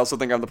 And I also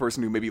think I'm the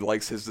person who maybe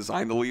likes his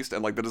design the least,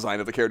 and like the design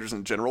of the characters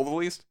in general the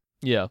least.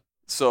 Yeah.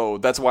 So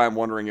that's why I'm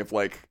wondering if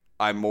like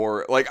I'm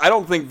more like I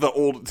don't think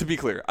to be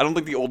clear, I don't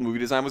think the old movie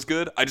design was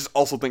good. I just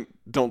also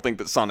don't think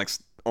that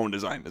Sonic's own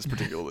design is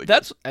particularly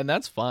good.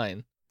 That's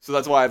fine. So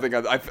that's why I think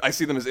I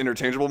see them as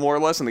interchangeable more or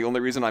less, and the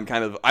only reason I'm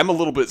a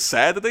little bit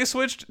sad that they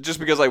switched, just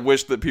because I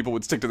wish that people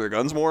would stick to their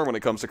guns more when it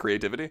comes to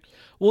creativity.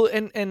 Well,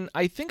 and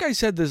I think I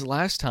said this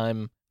last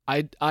time,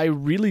 I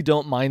really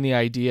don't mind the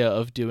idea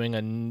of doing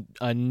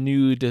a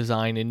new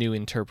design, a new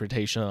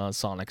interpretation on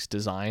Sonic's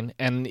design,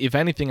 and if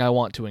anything, I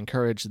want to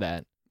encourage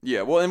that.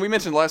 Yeah, well, and we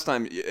mentioned last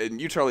time, and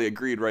you, Charlie,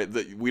 agreed, right,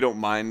 that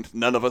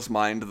none of us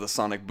mind the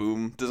Sonic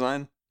Boom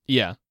design?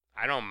 Yeah.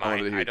 I don't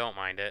mind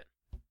it.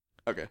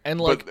 Okay.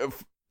 And like...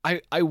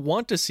 I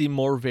want to see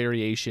more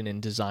variation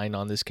in design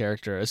on this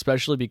character,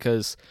 especially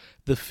because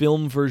the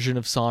film version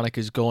of Sonic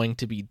is going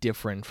to be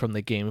different from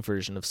the game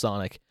version of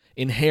Sonic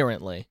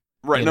inherently.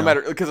 Right, no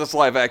matter, because it's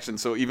live action,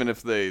 so even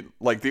if they,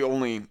 like, the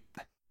only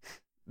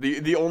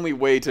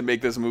way to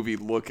make this movie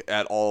look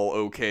at all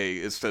okay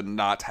is to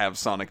not have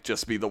Sonic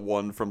just be the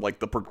one from, like,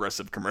 the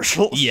Progressive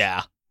commercials.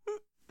 Yeah.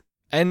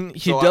 And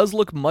he does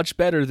look much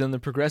better than the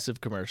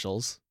Progressive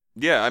commercials.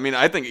 Yeah, I mean,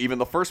 I think even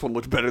the first one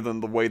looked better than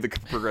the way the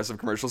Progressive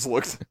commercials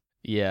looked.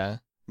 Yeah.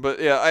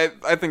 But yeah,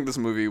 I think this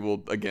movie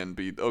will, again,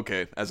 be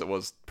okay, as it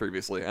was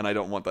previously, and I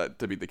don't want that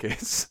to be the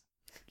case.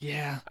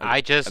 Yeah.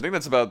 I think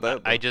that's about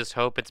that, though. I just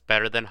hope it's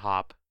better than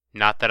Hop.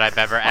 Not that I've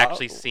ever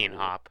actually seen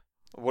Hop.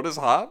 What is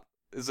Hop?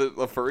 Is it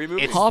a furry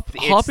movie? Hop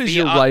is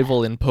your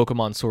rival in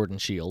Pokemon Sword and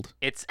Shield.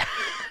 It's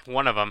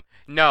one of them.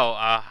 No,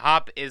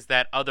 Hop is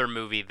that other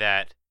movie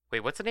that... Wait,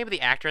 what's the name of the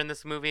actor in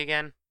this movie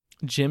again?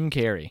 Jim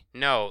Carrey.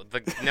 No,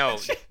 the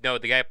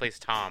guy who plays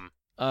Tom.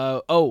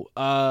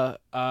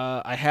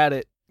 I had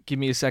it. Give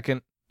me a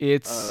second.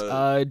 It's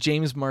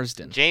James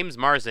Marsden. James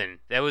Marsden.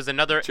 That was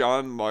another...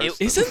 John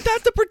Marsden. Isn't that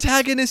the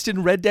protagonist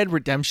in Red Dead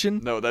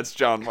Redemption? No, that's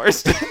John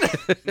Marsden.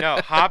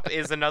 No, Hop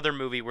is another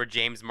movie where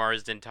James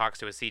Marsden talks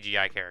to a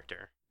CGI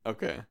character.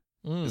 Okay.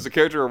 Is the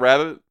character a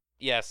rabbit?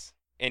 Yes,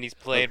 and he's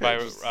played by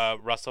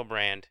Russell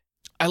Brand.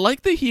 I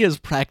like that he has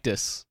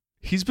practice.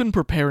 He's been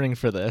preparing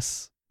for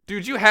this.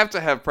 Dude, you have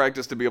to have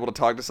practice to be able to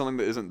talk to something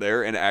that isn't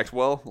there and act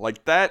well.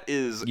 Like, that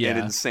is an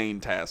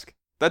insane task.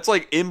 That's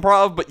like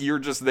improv, but you're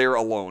just there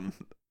alone.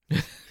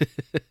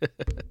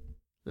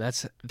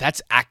 That's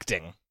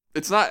acting.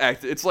 It's not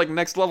acting. It's like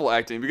next level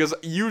acting, because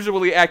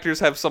usually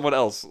actors have someone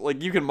else.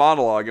 Like, you can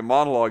monologue, and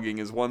monologuing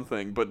is one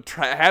thing, but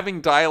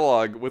having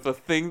dialogue with a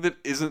thing that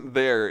isn't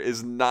there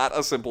is not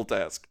a simple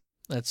task.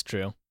 That's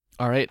true.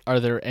 All right, are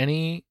there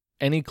any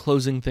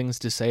closing things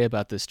to say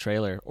about this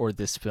trailer or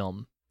this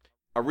film?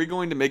 Are we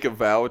going to make a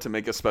vow to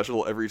make a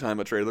special every time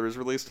a trailer is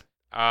released?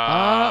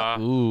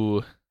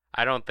 Ooh.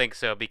 I don't think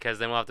so, because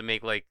then we'll have to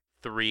make like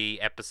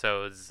 3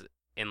 episodes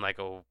in like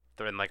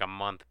a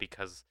month,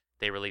 because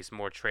they release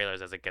more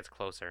trailers as it gets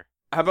closer.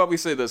 How about we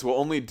say this? We'll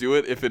only do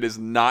it if it is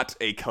not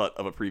a cut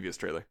of a previous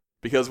trailer.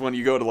 Because when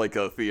you go to like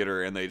a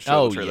theater and they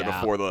show the trailer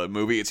before the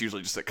movie, it's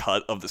usually just a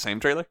cut of the same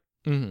trailer.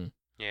 Mm-hmm.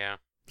 Yeah.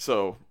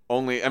 So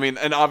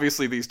and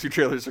obviously these 2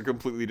 trailers are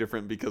completely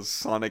different because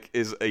Sonic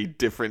is a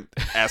different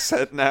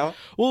asset now.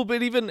 Well,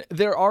 but even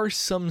there are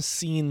some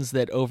scenes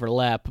that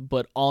overlap,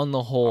 but on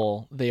the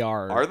whole, they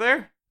are. Are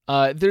there?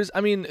 There's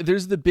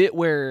the bit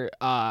where,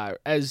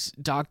 as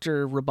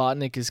Dr.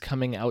 Robotnik is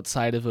coming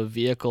outside of a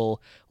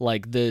vehicle,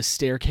 like the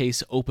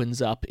staircase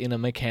opens up in a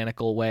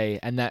mechanical way,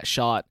 and that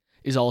shot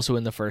is also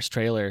in the first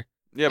trailer.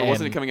 Yeah, but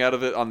wasn't he coming out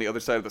of it on the other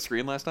side of the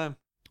screen last time?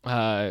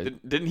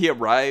 Didn't he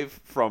arrive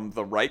from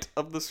the right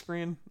of the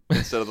screen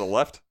instead of the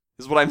left?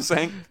 Is what I'm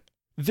saying.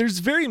 There's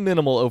very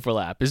minimal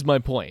overlap, is my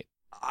point.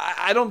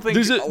 I don't think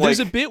there's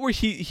a bit where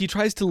he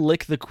tries to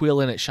lick the quill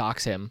and it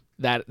shocks him.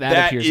 That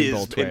appears in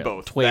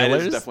both. That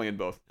is definitely in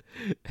both.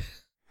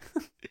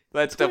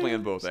 That's definitely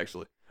in both,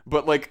 actually.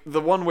 But like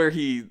the one where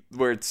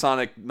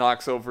Sonic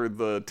knocks over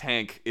the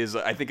tank is,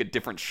 I think, a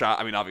different shot.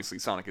 I mean, obviously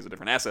Sonic is a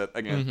different asset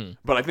again,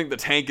 but I think the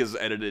tank is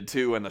edited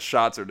too, and the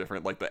shots are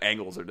different. Like the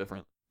angles are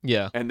different.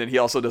 Yeah. And then he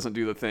also doesn't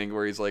do the thing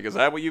where he's like, "Is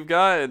that what you've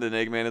got?" And then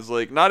Eggman is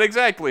like, "Not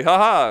exactly,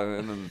 haha."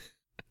 And then,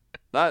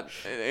 not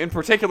in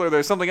particular,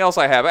 there's something else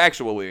I have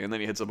actually. And then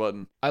he hits a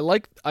button. I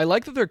like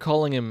that they're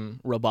calling him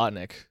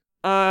Robotnik.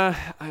 The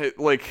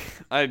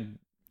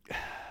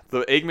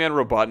Eggman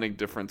Robotnik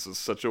difference is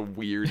such a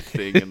weird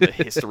thing in the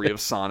history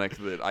of Sonic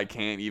that I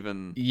can't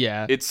even.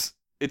 Yeah. It's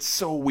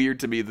so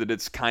weird to me that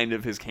it's kind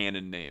of his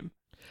canon name.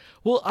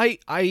 Well,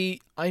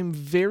 I'm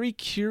very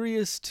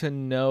curious to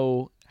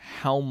know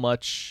how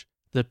much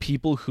the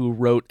people who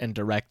wrote and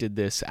directed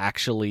this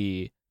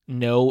actually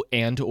know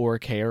and or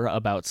care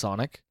about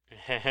Sonic.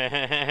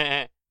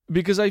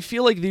 Because I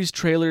feel like these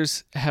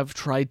trailers have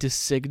tried to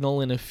signal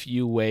in a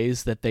few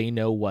ways that they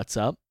know what's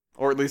up.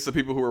 Or at least the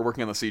people who are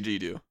working on the CG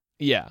do.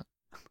 Yeah.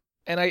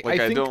 And I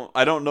think...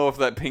 I don't know if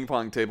that ping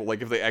pong table,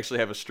 like if they actually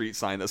have a street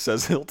sign that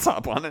says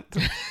Hilltop on it.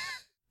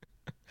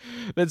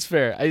 That's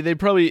fair. They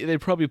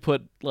probably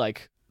put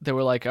like, they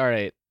were like, all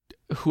right,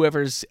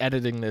 whoever's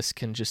editing this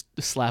can just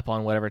slap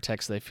on whatever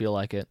text they feel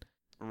like it.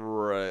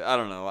 Right. I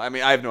don't know. I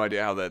mean, I have no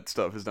idea how that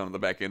stuff is done on the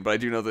back end, but I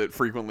do know that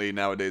frequently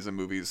nowadays in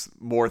movies,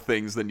 more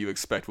things than you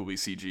expect will be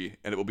CG,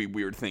 and it will be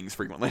weird things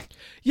frequently.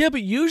 Yeah,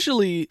 but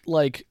usually,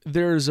 like,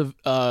 there's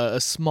a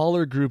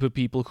smaller group of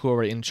people who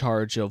are in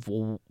charge of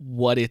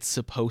what it's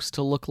supposed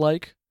to look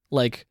like.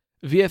 Like,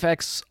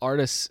 VFX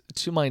artists,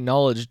 to my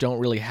knowledge, don't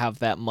really have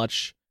that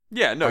much.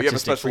 Yeah, no, you have a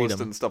specialist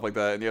freedom and stuff like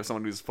that, and you have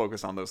someone who's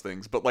focused on those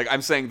things. But, like,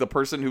 I'm saying the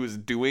person who is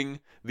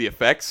doing the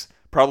effects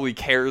probably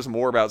cares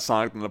more about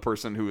Sonic than the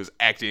person who is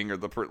acting, or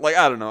like,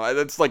 I don't know.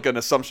 That's like an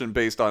assumption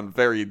based on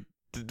very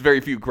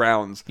few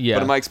grounds. Yeah.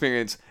 But in my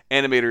experience,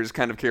 animators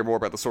kind of care more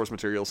about the source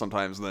material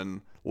sometimes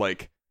than,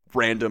 like,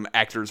 random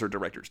actors or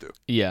directors do.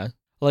 Yeah.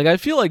 Like, I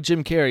feel like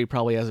Jim Carrey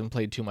probably hasn't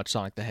played too much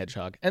Sonic the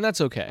Hedgehog, and that's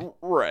okay.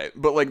 Right.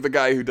 But, like, the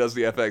guy who does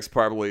the FX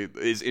probably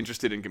is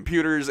interested in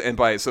computers, and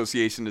by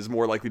association is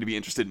more likely to be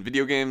interested in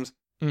video games,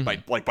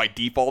 by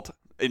default.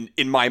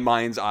 In my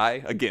mind's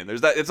eye, again,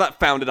 there's that. It's not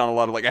founded on a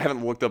lot of, like, I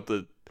haven't looked up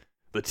the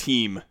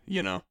team,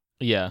 you know.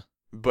 Yeah.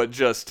 But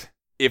just,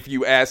 if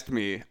you asked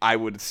me, I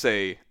would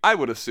assume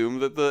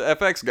that the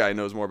FX guy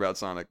knows more about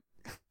Sonic.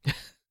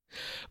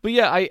 But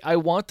yeah, I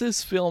want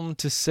this film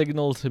to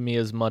signal to me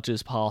as much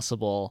as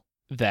possible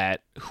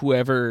that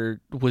whoever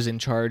was in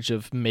charge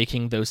of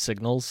making those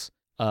signals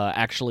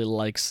actually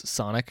likes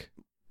Sonic.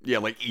 Yeah,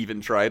 like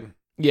even tried.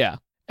 Yeah.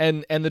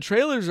 And the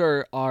trailers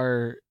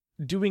are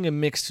doing a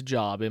mixed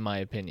job, in my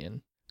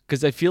opinion.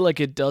 because I feel like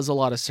it does a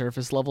lot of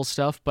surface level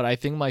stuff, but I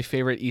think my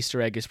favorite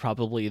Easter egg is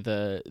probably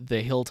the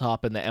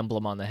hilltop and the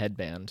emblem on the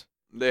headband.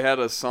 They had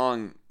a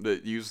song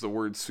that used the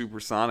word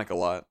supersonic a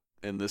lot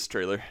in this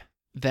trailer.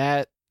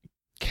 That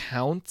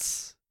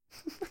counts.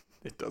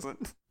 It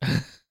doesn't.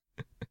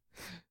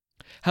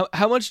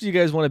 How much do you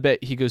guys want to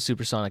bet he goes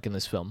supersonic in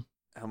this film?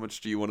 How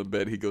much do you want to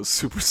bet he goes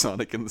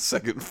supersonic in the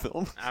second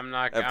film? I'm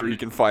not. After he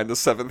can find the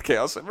 7th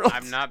Chaos Emerald.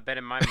 I'm not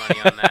betting my money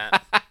on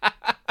that.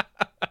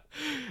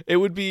 It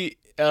would be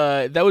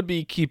that would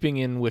be keeping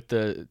in with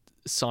the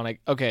Sonic.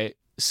 Okay,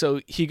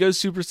 so he goes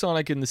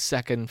supersonic in the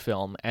second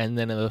film, and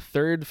then in the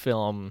third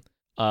film,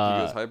 he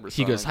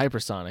goes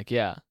hypersonic.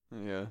 Yeah,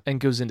 and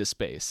goes into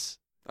space.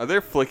 Are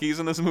there flickies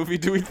in this movie?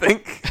 Do we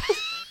think?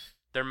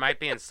 There might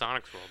be in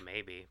Sonic's world,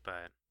 maybe,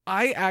 but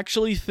I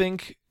actually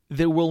think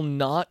there will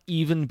not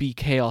even be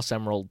Chaos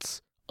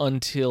Emeralds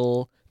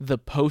until the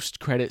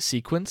post-credit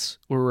sequence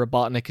where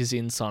Robotnik is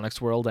in Sonic's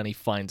world and he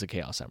finds a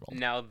Chaos Emerald.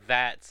 now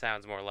that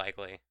sounds more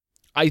likely.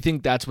 I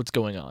think that's what's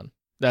going on.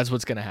 That's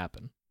what's going to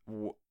happen.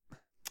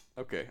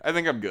 Okay, I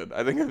think I'm good.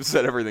 I think I've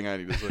said everything I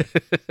need to say.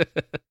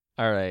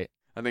 All right.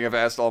 I think I've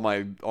asked all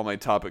my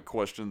topic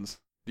questions.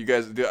 Do you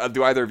guys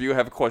do either of you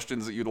have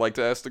questions that you'd like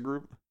to ask the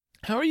group?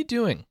 How are you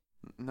doing?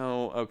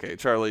 No, okay,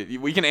 Charlie.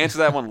 We can answer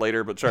that one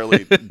later, but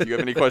Charlie, do you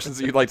have any questions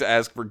that you'd like to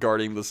ask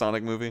regarding the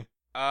Sonic movie?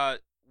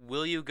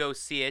 Will you go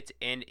see it?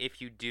 And if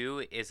you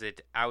do, is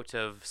it out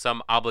of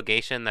some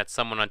obligation that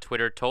someone on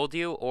Twitter told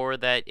you, or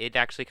that it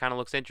actually kind of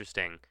looks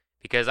interesting?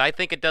 Because I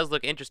think it does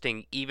look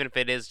interesting, even if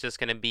it is just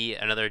going to be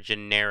another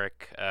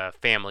generic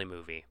family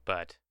movie.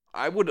 But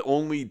I would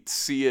only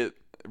see it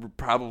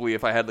probably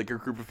if I had like a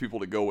group of people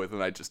to go with,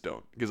 and I just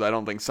don't, because I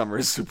don't think Summer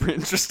is super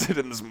interested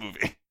in this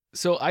movie.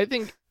 So I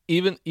think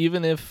even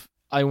if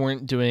I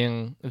weren't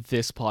doing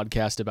this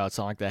podcast about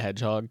Sonic the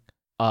Hedgehog,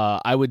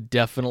 I would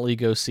definitely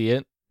go see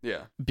it.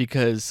 Yeah.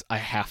 Because I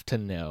have to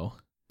know.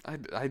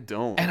 I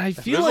don't. And I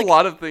feel there's like a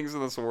lot of things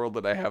in this world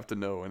that I have to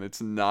know, and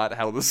it's not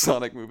how the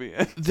Sonic movie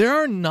ends. There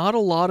are not a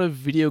lot of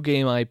video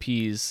game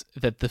IPs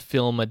that the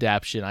film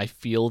adaptation I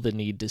feel the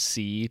need to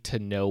see to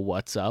know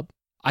what's up.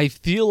 I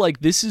feel like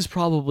this is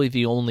probably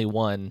the only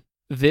one.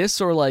 This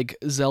or like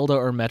Zelda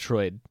or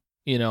Metroid,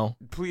 you know?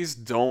 Please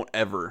don't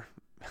ever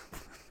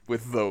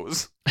with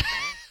those.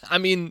 I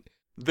mean,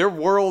 their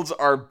worlds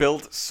are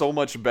built so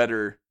much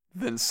better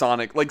than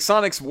Sonic. Like,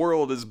 Sonic's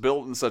world is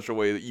built in such a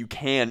way that you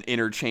can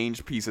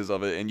interchange pieces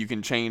of it, and you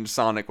can change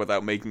Sonic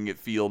without making it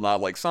feel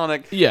not like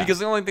Sonic. Yeah. Because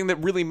the only thing that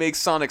really makes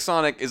Sonic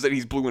Sonic is that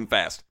he's blue and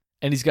fast.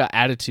 And he's got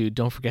attitude.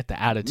 Don't forget the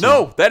attitude.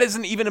 No, that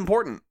isn't even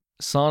important.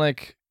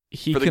 Sonic,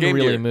 he for the can Game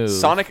really Gear. move.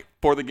 Sonic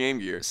for the Game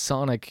Gear.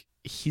 Sonic,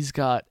 he's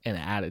got an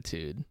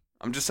attitude.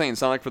 I'm just saying,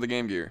 Sonic for the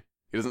Game Gear.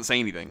 He doesn't say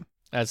anything.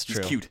 That's true.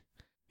 He's cute.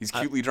 He's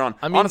cutely drawn.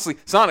 I mean, honestly,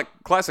 Sonic,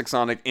 classic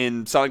Sonic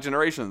in Sonic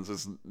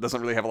Generations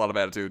doesn't really have a lot of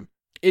attitude.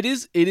 It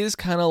is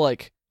kind of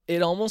like,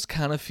 it almost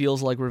kind of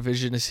feels like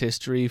revisionist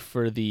history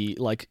for the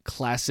like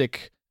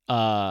classic,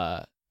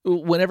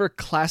 whenever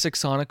classic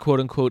Sonic quote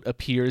unquote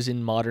appears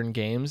in modern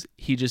games,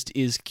 he just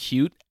is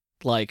cute,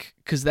 like,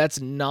 because that's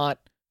not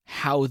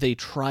how they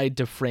tried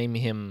to frame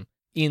him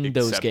in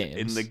those games.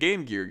 In the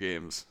Game Gear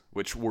games,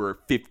 which were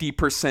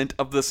 50%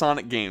 of the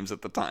Sonic games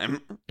at the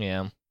time.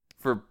 Yeah.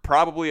 For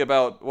probably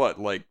about,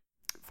 what, like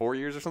 4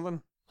 years or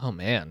something? Oh,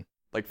 man.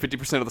 Like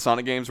 50% of the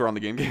Sonic games were on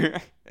the Game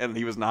Gear, and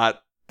he was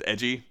not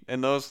edgy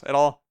in those at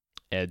all.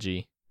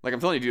 Edgy. Like, I'm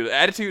telling you, dude,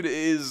 attitude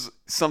is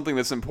something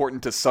that's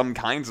important to some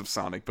kinds of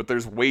Sonic, but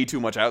there's way too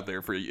much out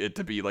there for it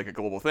to be like a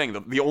global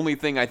thing. The only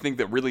thing I think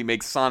that really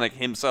makes Sonic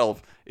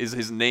himself is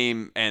his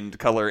name and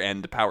color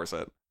and power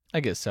set. I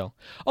guess so.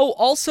 Oh,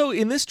 also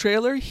in this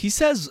trailer, he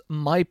says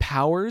 "my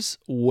powers"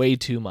 way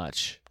too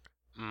much.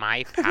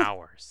 My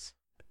powers.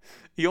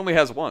 He only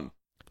has one.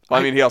 Well,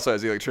 I mean, he also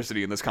has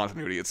electricity in this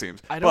continuity, it seems.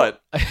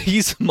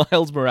 He's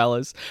Miles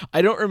Morales.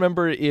 I don't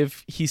remember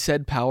if he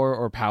said power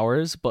or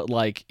powers, but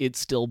like it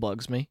still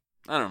bugs me.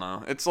 I don't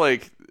know. It's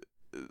like,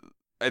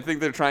 I think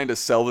they're trying to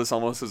sell this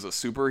almost as a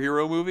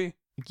superhero movie.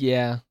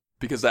 Yeah.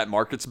 Because that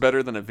market's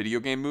better than a video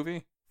game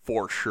movie,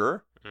 for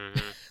sure.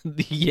 Mm-hmm.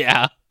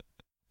 Yeah.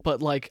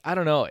 But like, I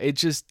don't know.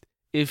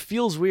 It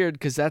feels weird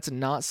because that's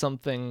not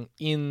something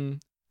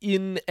in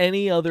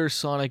any other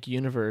Sonic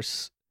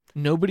universe.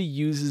 Nobody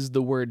uses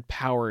the word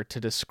power to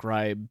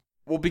describe.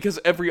 Well, because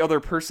every other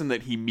person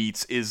that he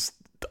meets is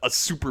a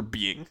super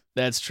being.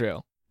 That's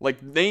true.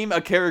 Like, name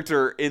a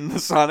character in the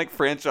Sonic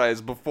franchise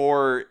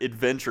before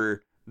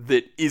Adventure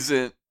that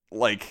isn't,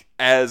 like,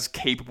 as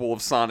capable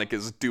of Sonic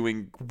as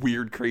doing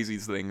weird, crazy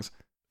things.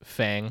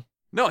 Fang.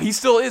 No, he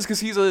still is, because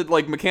he's a,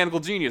 like, mechanical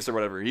genius or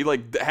whatever. He,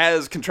 like,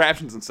 has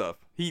contraptions and stuff.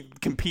 He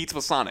competes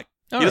with Sonic.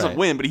 He doesn't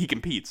win, but he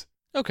competes.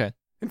 Okay.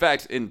 In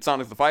fact, in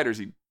Sonic the Fighters,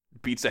 he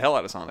beats the hell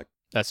out of Sonic.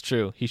 That's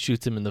true. He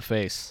shoots him in the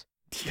face.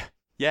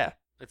 Yeah.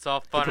 It's all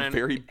fun with a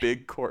very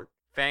big cork.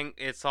 Fang.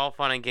 It's all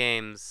fun and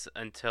games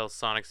until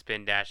Sonic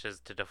spin dashes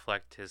to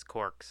deflect his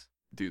corks.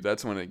 Dude,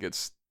 that's when it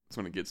gets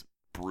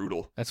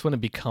brutal. That's when it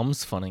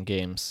becomes fun in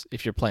games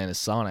if you're playing as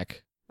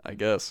Sonic. I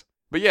guess.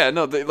 But yeah,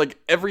 no, like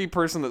every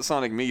person that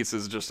Sonic meets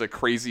is just a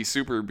crazy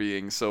super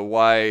being. So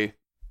why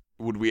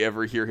would we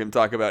ever hear him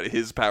talk about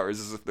his powers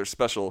as if they're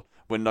special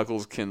when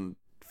Knuckles can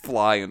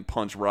fly and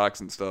punch rocks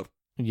and stuff?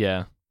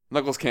 Yeah.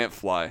 Knuckles can't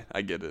fly.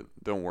 I get it.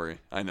 Don't worry.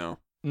 I know.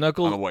 I'm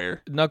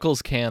aware.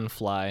 Knuckles can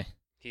fly.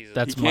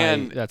 That's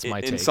my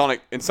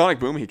take. In Sonic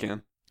Boom he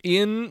can.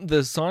 In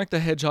the Sonic the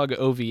Hedgehog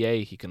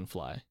OVA he can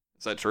fly.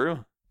 Is that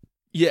true?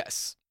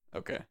 Yes.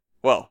 Okay.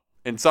 Well,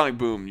 in Sonic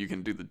Boom you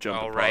can do the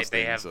jump. Oh across right,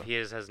 things, he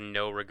has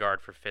no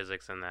regard for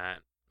physics in that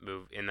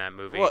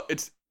movie. Well,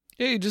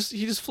 he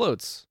just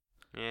floats.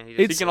 Yeah,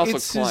 he can also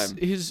climb.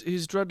 His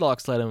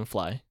dreadlocks let him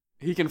fly.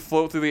 He can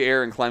float through the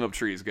air and climb up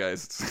trees,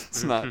 guys.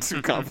 It's not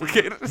too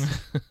complicated.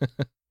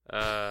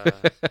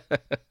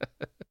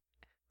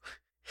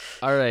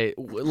 All right,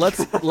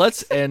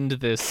 let's end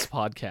this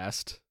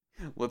podcast.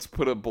 Let's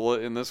put a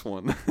bullet in this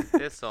one.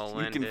 This'll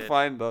You end can it.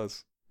 find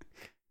us.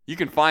 You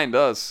can find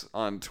us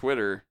on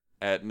Twitter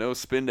at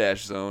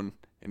NoSpinDashZone,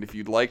 and if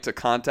you'd like to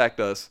contact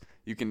us,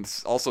 you can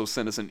also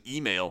send us an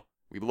email.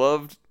 We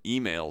loved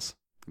emails.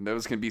 And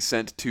those can be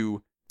sent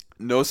to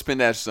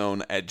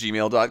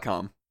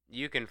nospindashzone@gmail.com.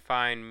 You can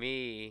find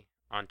me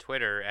on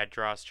Twitter at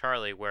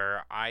DrawsCharlie,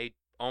 where I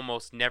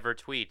almost never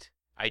tweet.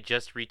 I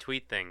just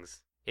retweet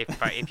things. If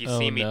you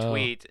see me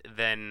tweet,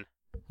 then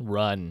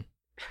run.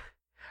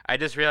 I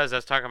just realized I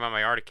was talking about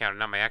my art account and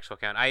not my actual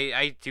account.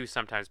 I do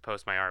sometimes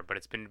post my art, but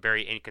it's been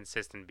very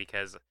inconsistent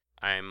because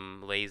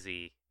I'm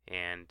lazy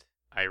and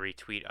I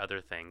retweet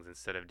other things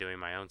instead of doing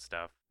my own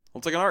stuff. Well,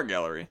 it's like an art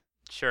gallery.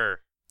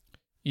 Sure.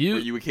 Where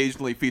you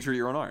occasionally feature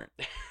your own art.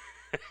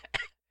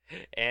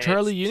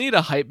 Charlie, you need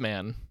a hype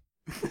man.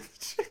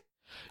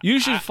 You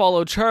should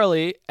follow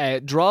Charlie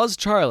at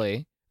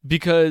DrawsCharlie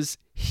because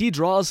he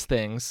draws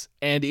things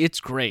and it's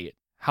great.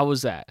 How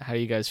was that? How do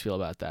you guys feel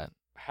about that?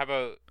 How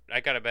about, I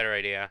got a better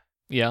idea.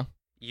 Yeah?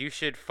 You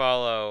should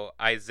follow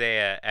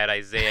Isaiah at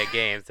Isaiah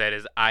Games, that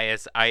is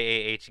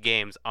ISIAH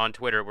Games, on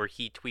Twitter, where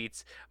he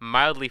tweets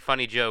mildly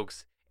funny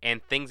jokes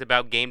and things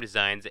about game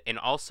designs and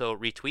also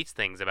retweets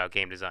things about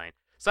game design.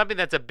 Something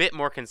that's a bit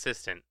more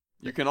consistent.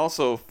 You can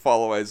also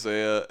follow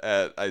Isaiah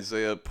at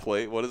Isaiah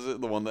Play. What is it?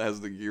 The one that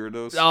has the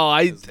Gyarados? Oh,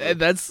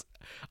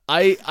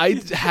 I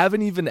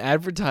haven't even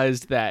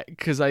advertised that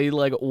because I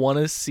want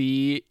to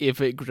see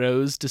if it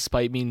grows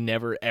despite me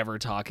never ever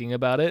talking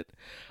about it.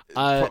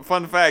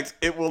 Fun fact,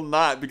 it will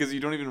not because you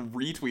don't even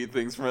retweet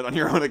things from it on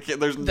your own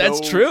account.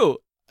 That's true.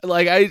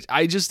 I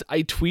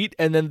tweet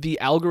and then the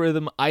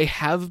algorithm, I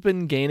have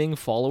been gaining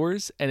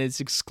followers and it's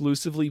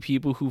exclusively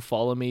people who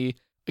follow me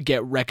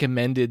get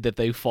recommended that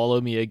they follow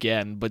me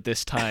again, but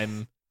this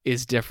time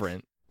is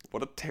different.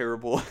 What a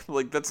terrible,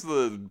 that's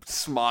the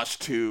Smosh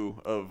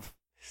 2 of,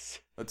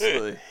 that's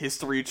the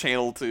History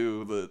Channel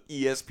 2, the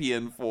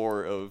ESPN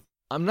 4 of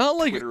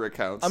Twitter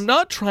accounts. I'm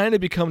not trying to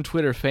become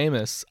Twitter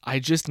famous. I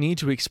just need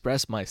to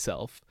express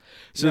myself.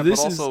 So yeah, this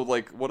but also,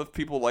 what if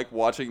people like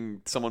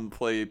watching someone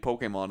play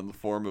Pokemon in the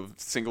form of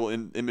single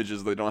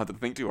images they don't have to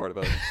think too hard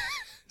about?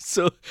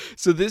 So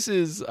this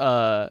is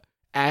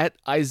at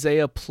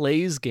Isaiah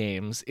Plays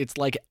Games. It's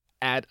like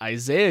at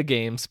Isaiah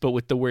Games, but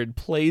with the word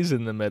plays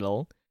in the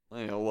middle.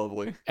 Yeah,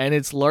 lovely. And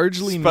it's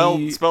largely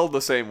spelled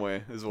the same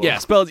way as well. Yeah,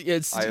 spelled.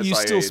 It's you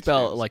still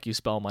spell games. it like you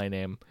spell my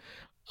name.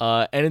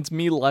 And it's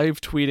me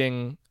live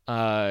tweeting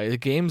the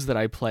games that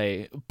I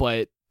play,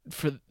 but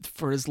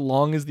for as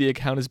long as the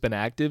account has been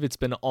active, it's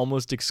been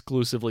almost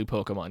exclusively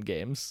Pokemon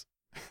games.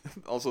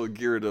 Also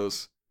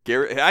Gyarados.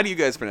 How do you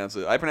guys pronounce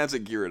it? I pronounce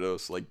it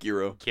Gyarados, like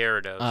Gyro.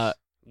 Gyarados.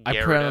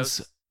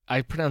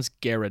 I pronounce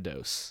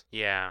Gyarados.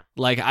 Yeah.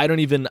 I don't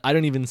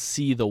even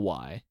see the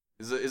Y.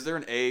 Is there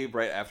an A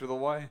right after the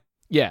Y?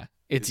 Yeah,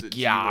 it's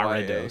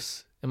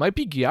Gyarados. It might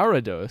be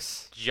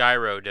Gyarados.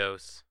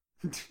 Gyrodos.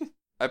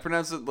 I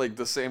pronounce it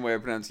the same way I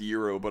pronounce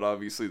Euro, but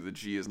obviously the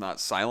G is not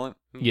silent.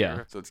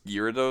 Yeah. So it's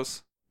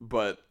Gyarados.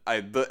 But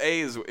the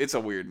A it's a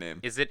weird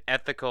name. Is it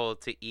ethical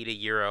to eat a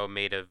gyro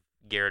made of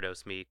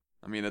Gyarados meat?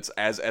 I mean, it's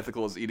as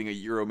ethical as eating a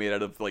gyro made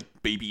out of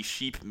baby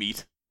sheep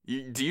meat.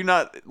 Do you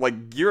not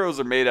gyros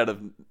are made out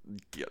of?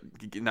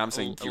 Now I'm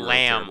saying gyro.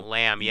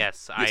 Lamb.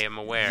 Yes, I am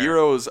aware.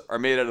 Gyros are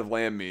made out of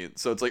lamb meat,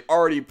 so it's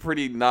already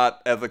pretty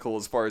not ethical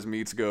as far as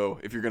meats go.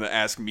 If you're gonna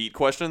ask meat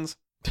questions,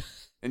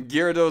 and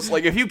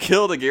Gyarados, if you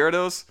killed a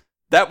Gyarados,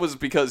 that was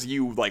because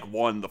you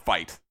won the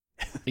fight.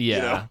 Yeah,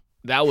 you know?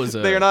 That was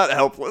They're not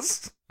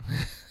helpless.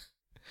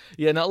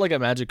 Yeah, not like a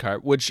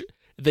Magikarp, which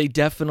they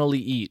definitely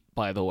eat,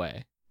 by the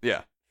way.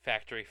 Yeah.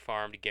 Factory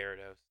farmed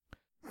Gyarados.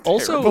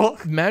 Also,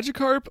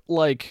 Magikarp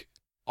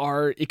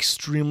are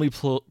extremely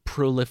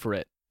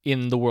proliferate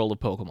in the world of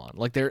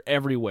Pokemon. They're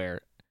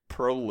everywhere.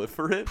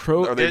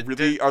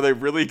 Proliferate? Are they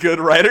really good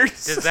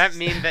writers? Does that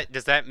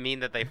mean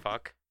that they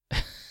fuck?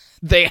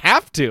 They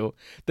have to.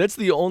 That's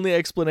the only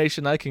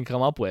explanation I can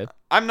come up with.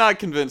 I'm not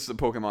convinced that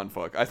Pokemon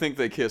fuck. I think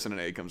they kiss and an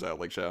egg comes out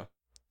like Shao.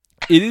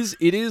 It is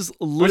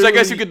literally... Which I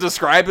guess you could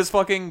describe as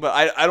fucking,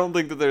 but I don't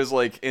think that there's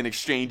an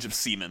exchange of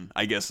semen,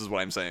 I guess is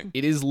what I'm saying.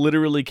 It is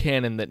literally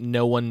canon that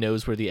no one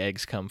knows where the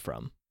eggs come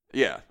from.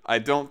 Yeah, I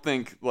don't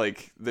think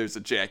there's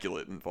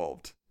ejaculate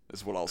involved.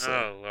 is what I'll say.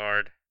 Oh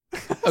Lord.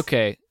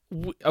 Okay,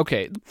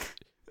 okay.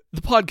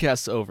 The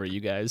podcast's over,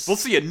 you guys. We'll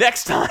see you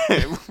next time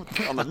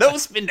on the No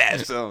Spin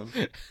Dash Zone.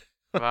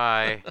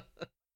 Bye.